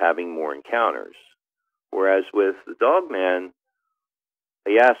possibly having more encounters. Whereas with the Dogman,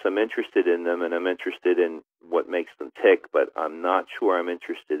 yes, I'm interested in them and I'm interested in what makes them tick, but I'm not sure I'm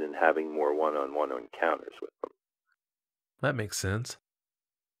interested in having more one-on-one encounters with them. That makes sense.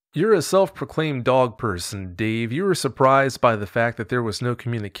 You're a self-proclaimed dog person, Dave. You were surprised by the fact that there was no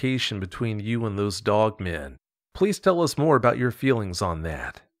communication between you and those dogmen. Please tell us more about your feelings on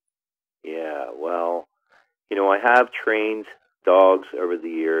that. Yeah, well, I have trained dogs over the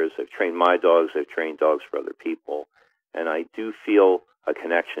years. I've trained my dogs. I've trained dogs for other people. And I do feel a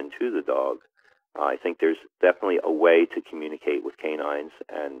connection to the dog. I think there's definitely a way to communicate with canines,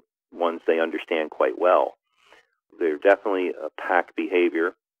 and ones they understand quite well. They're definitely a pack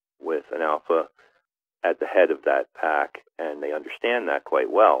behavior with an alpha at the head of that pack, and they understand that quite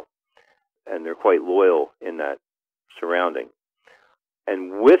well. And they're quite loyal in that surrounding.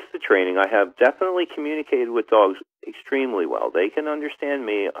 And with the training, I have definitely communicated with dogs extremely well. They can understand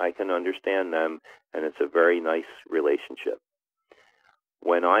me, I can understand them, and it's a very nice relationship.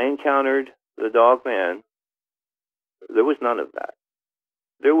 When I encountered the Dogman, there was none of that.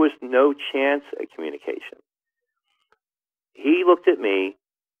 There was no chance at communication. He looked at me,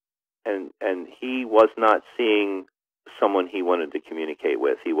 and he was not seeing someone he wanted to communicate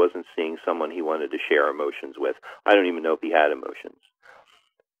with. He wasn't seeing someone he wanted to share emotions with. I don't even know if he had emotions.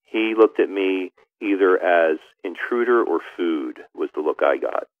 He looked at me either as intruder or food was the look I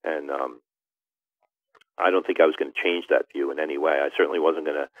got. And I don't think I was going to change that view in any way. I certainly wasn't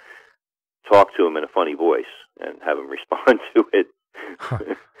going to talk to him in a funny voice and have him respond to it.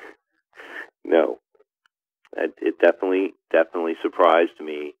 No. It definitely surprised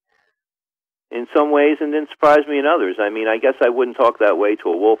me in some ways and didn't surprise me in others. I mean, I guess I wouldn't talk that way to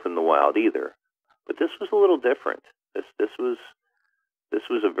a wolf in the wild either. But this was a little different. This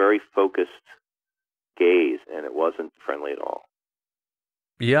was a very focused gaze, and it wasn't friendly at all.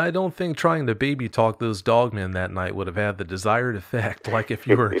 Yeah, I don't think trying to baby talk those dogmen that night would have had the desired effect, like if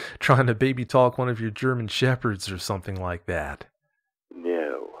you were trying to baby talk one of your German shepherds or something like that.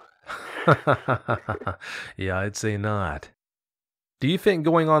 No. Yeah, I'd say not. Do you think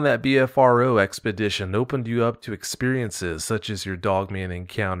going on that BFRO expedition opened you up to experiences such as your Dogman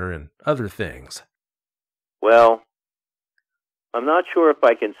encounter and other things? Well, I'm not sure if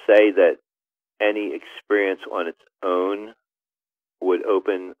I can say that any experience on its own would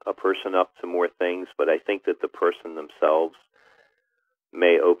open a person up to more things, but I think that the person themselves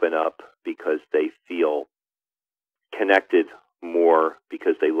may open up because they feel connected more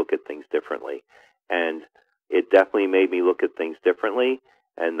because they look at things differently. And it definitely made me look at things differently,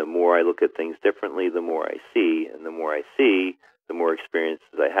 and the more I look at things differently, the more I see, and the more I see, the more experiences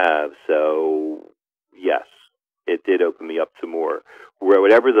I have. So, yes, it did open me up to more.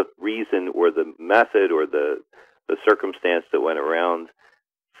 Whatever the reason or the method or the circumstance that went around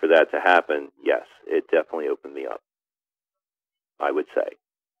for that to happen, yes, it definitely opened me up, I would say.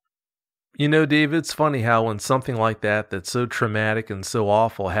 You know, Dave, it's funny how when something like that's so traumatic and so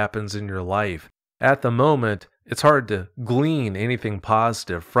awful happens in your life, at the moment, it's hard to glean anything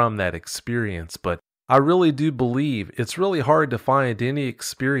positive from that experience, but I really do believe it's really hard to find any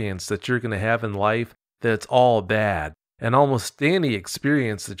experience that you're going to have in life that's all bad. And almost any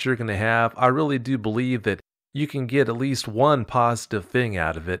experience that you're going to have, I really do believe that you can get at least one positive thing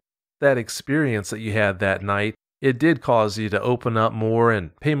out of it. That experience that you had that night, it did cause you to open up more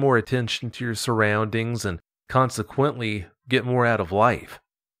and pay more attention to your surroundings and consequently get more out of life.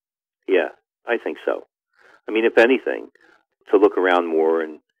 Yeah, I think so. I mean, if anything, to look around more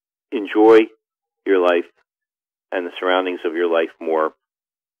and enjoy your life and the surroundings of your life more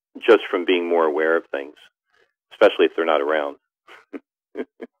just from being more aware of things, especially if they're not around.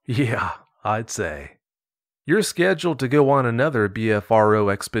 Yeah, I'd say. You're scheduled to go on another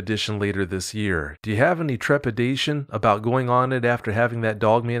BFRO expedition later this year. Do you have any trepidation about going on it after having that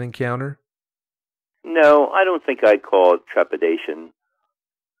Dogman encounter? No, I don't think I'd call it trepidation.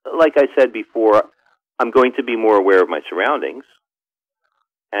 Like I said before, I'm going to be more aware of my surroundings,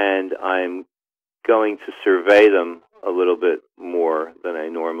 and I'm going to survey them a little bit more than I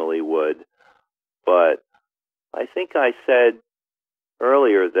normally would. But I think I said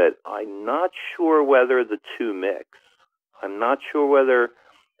earlier that I'm not sure whether the two mix. I'm not sure whether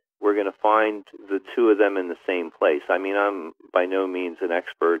we're going to find the two of them in the same place. I mean, I'm by no means an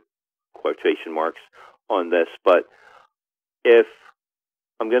expert, quotation marks, on this, but if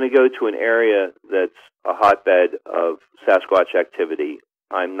I'm going to go to an area that's a hotbed of Sasquatch activity,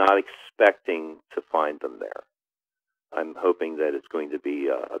 I'm not expecting to find them there. I'm hoping that it's going to be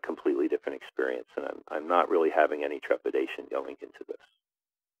a completely different experience, and I'm not really having any trepidation going into this.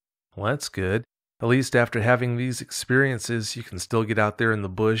 Well, that's good. At least after having these experiences, you can still get out there in the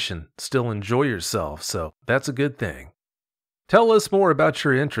bush and still enjoy yourself, so that's a good thing. Tell us more about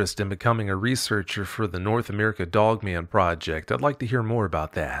your interest in becoming a researcher for the North America Dogman Project. I'd like to hear more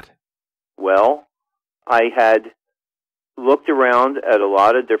about that. Well, I had looked around at a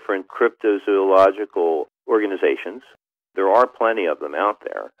lot of different cryptozoological organizations. There are plenty of them out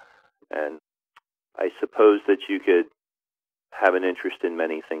there, and I suppose that you could have an interest in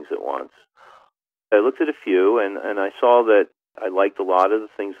many things at once. I looked at a few, and I saw that I liked a lot of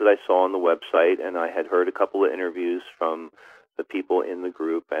the things that I saw on the website, and I had heard a couple of interviews from the people in the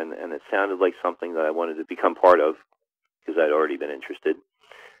group, and it sounded like something that I wanted to become part of because I'd already been interested.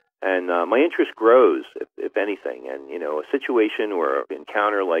 And my interest grows, if anything. And, you know, a situation or an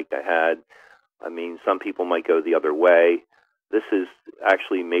encounter like I had, I mean, some people might go the other way. This has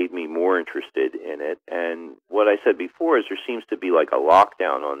actually made me more interested in it. And what I said before is there seems to be like a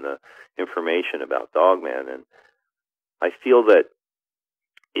lockdown on the information about Dogman. And I feel that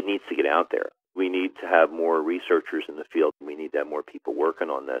it needs to get out there. We need to have more researchers in the field. We need to have more people working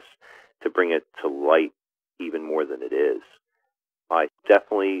on this to bring it to light even more than it is. I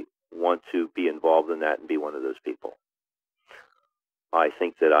definitely want to be involved in that and be one of those people. I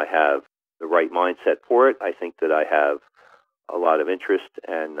think that I have the right mindset for it. I think that I have a lot of interest,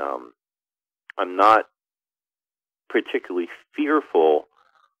 and I'm not particularly fearful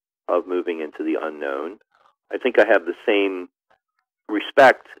of moving into the unknown. I think I have the same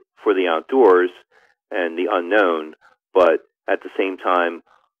respect for the outdoors and the unknown, but at the same time,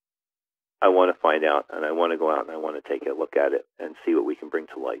 I want to find out, and I want to go out and I want to take a look at it and see what we can bring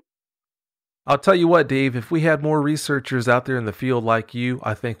to light. I'll tell you what, Dave, if we had more researchers out there in the field like you,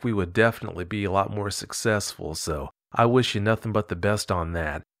 I think we would definitely be a lot more successful, so I wish you nothing but the best on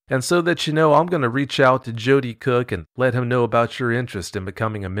that. And so that you know, I'm going to reach out to Jody Cook and let him know about your interest in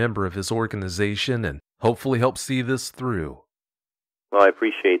becoming a member of his organization and hopefully help see this through. Well, I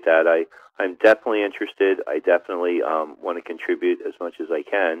appreciate that. I'm definitely interested. I definitely want to contribute as much as I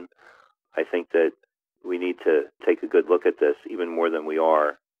can. I think that we need to take a good look at this even more than we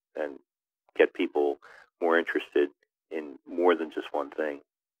are and get people more interested in more than just one thing.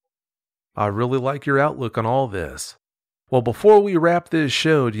 I really like your outlook on all this. Well, before we wrap this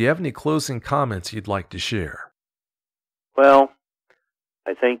show, do you have any closing comments you'd like to share? Well,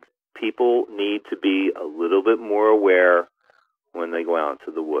 I think people need to be a little bit more aware when they go out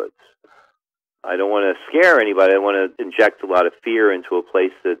into the woods. I don't want to scare anybody. I want to inject a lot of fear into a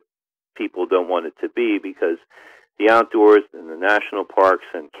place that people don't want it to be, because the outdoors and the national parks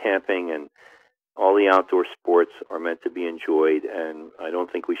and camping and all the outdoor sports are meant to be enjoyed, and I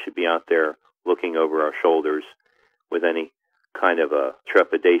don't think we should be out there looking over our shoulders with any kind of a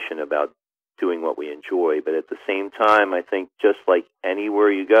trepidation about doing what we enjoy. But at the same time, I think just like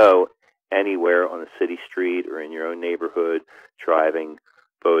anywhere you go, anywhere on a city street or in your own neighborhood, driving,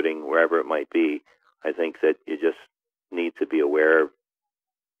 boating, wherever it might be, I think that you just need to be aware of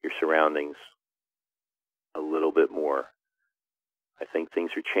your surroundings a little bit more. I think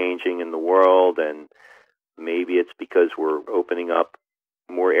things are changing in the world, and maybe it's because we're opening up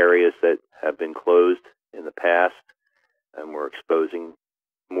more areas that have been closed in the past, and we're exposing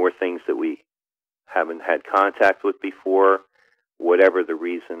more things that we haven't had contact with before. Whatever the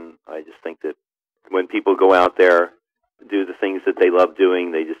reason, I just think that when people go out there, do the things that they love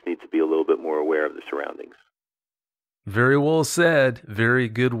doing, they just need to be a little bit more aware of the surroundings. Very well said. Very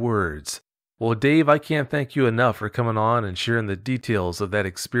good words. Well, Dave, I can't thank you enough for coming on and sharing the details of that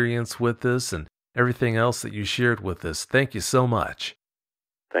experience with us and everything else that you shared with us. Thank you so much.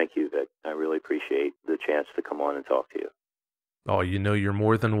 Thank you, Vic. I really appreciate the chance to come on and talk to you. Oh, you know you're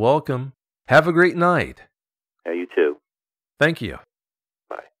more than welcome. Have a great night. Yeah, you too. Thank you.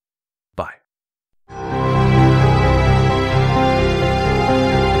 Bye. Bye.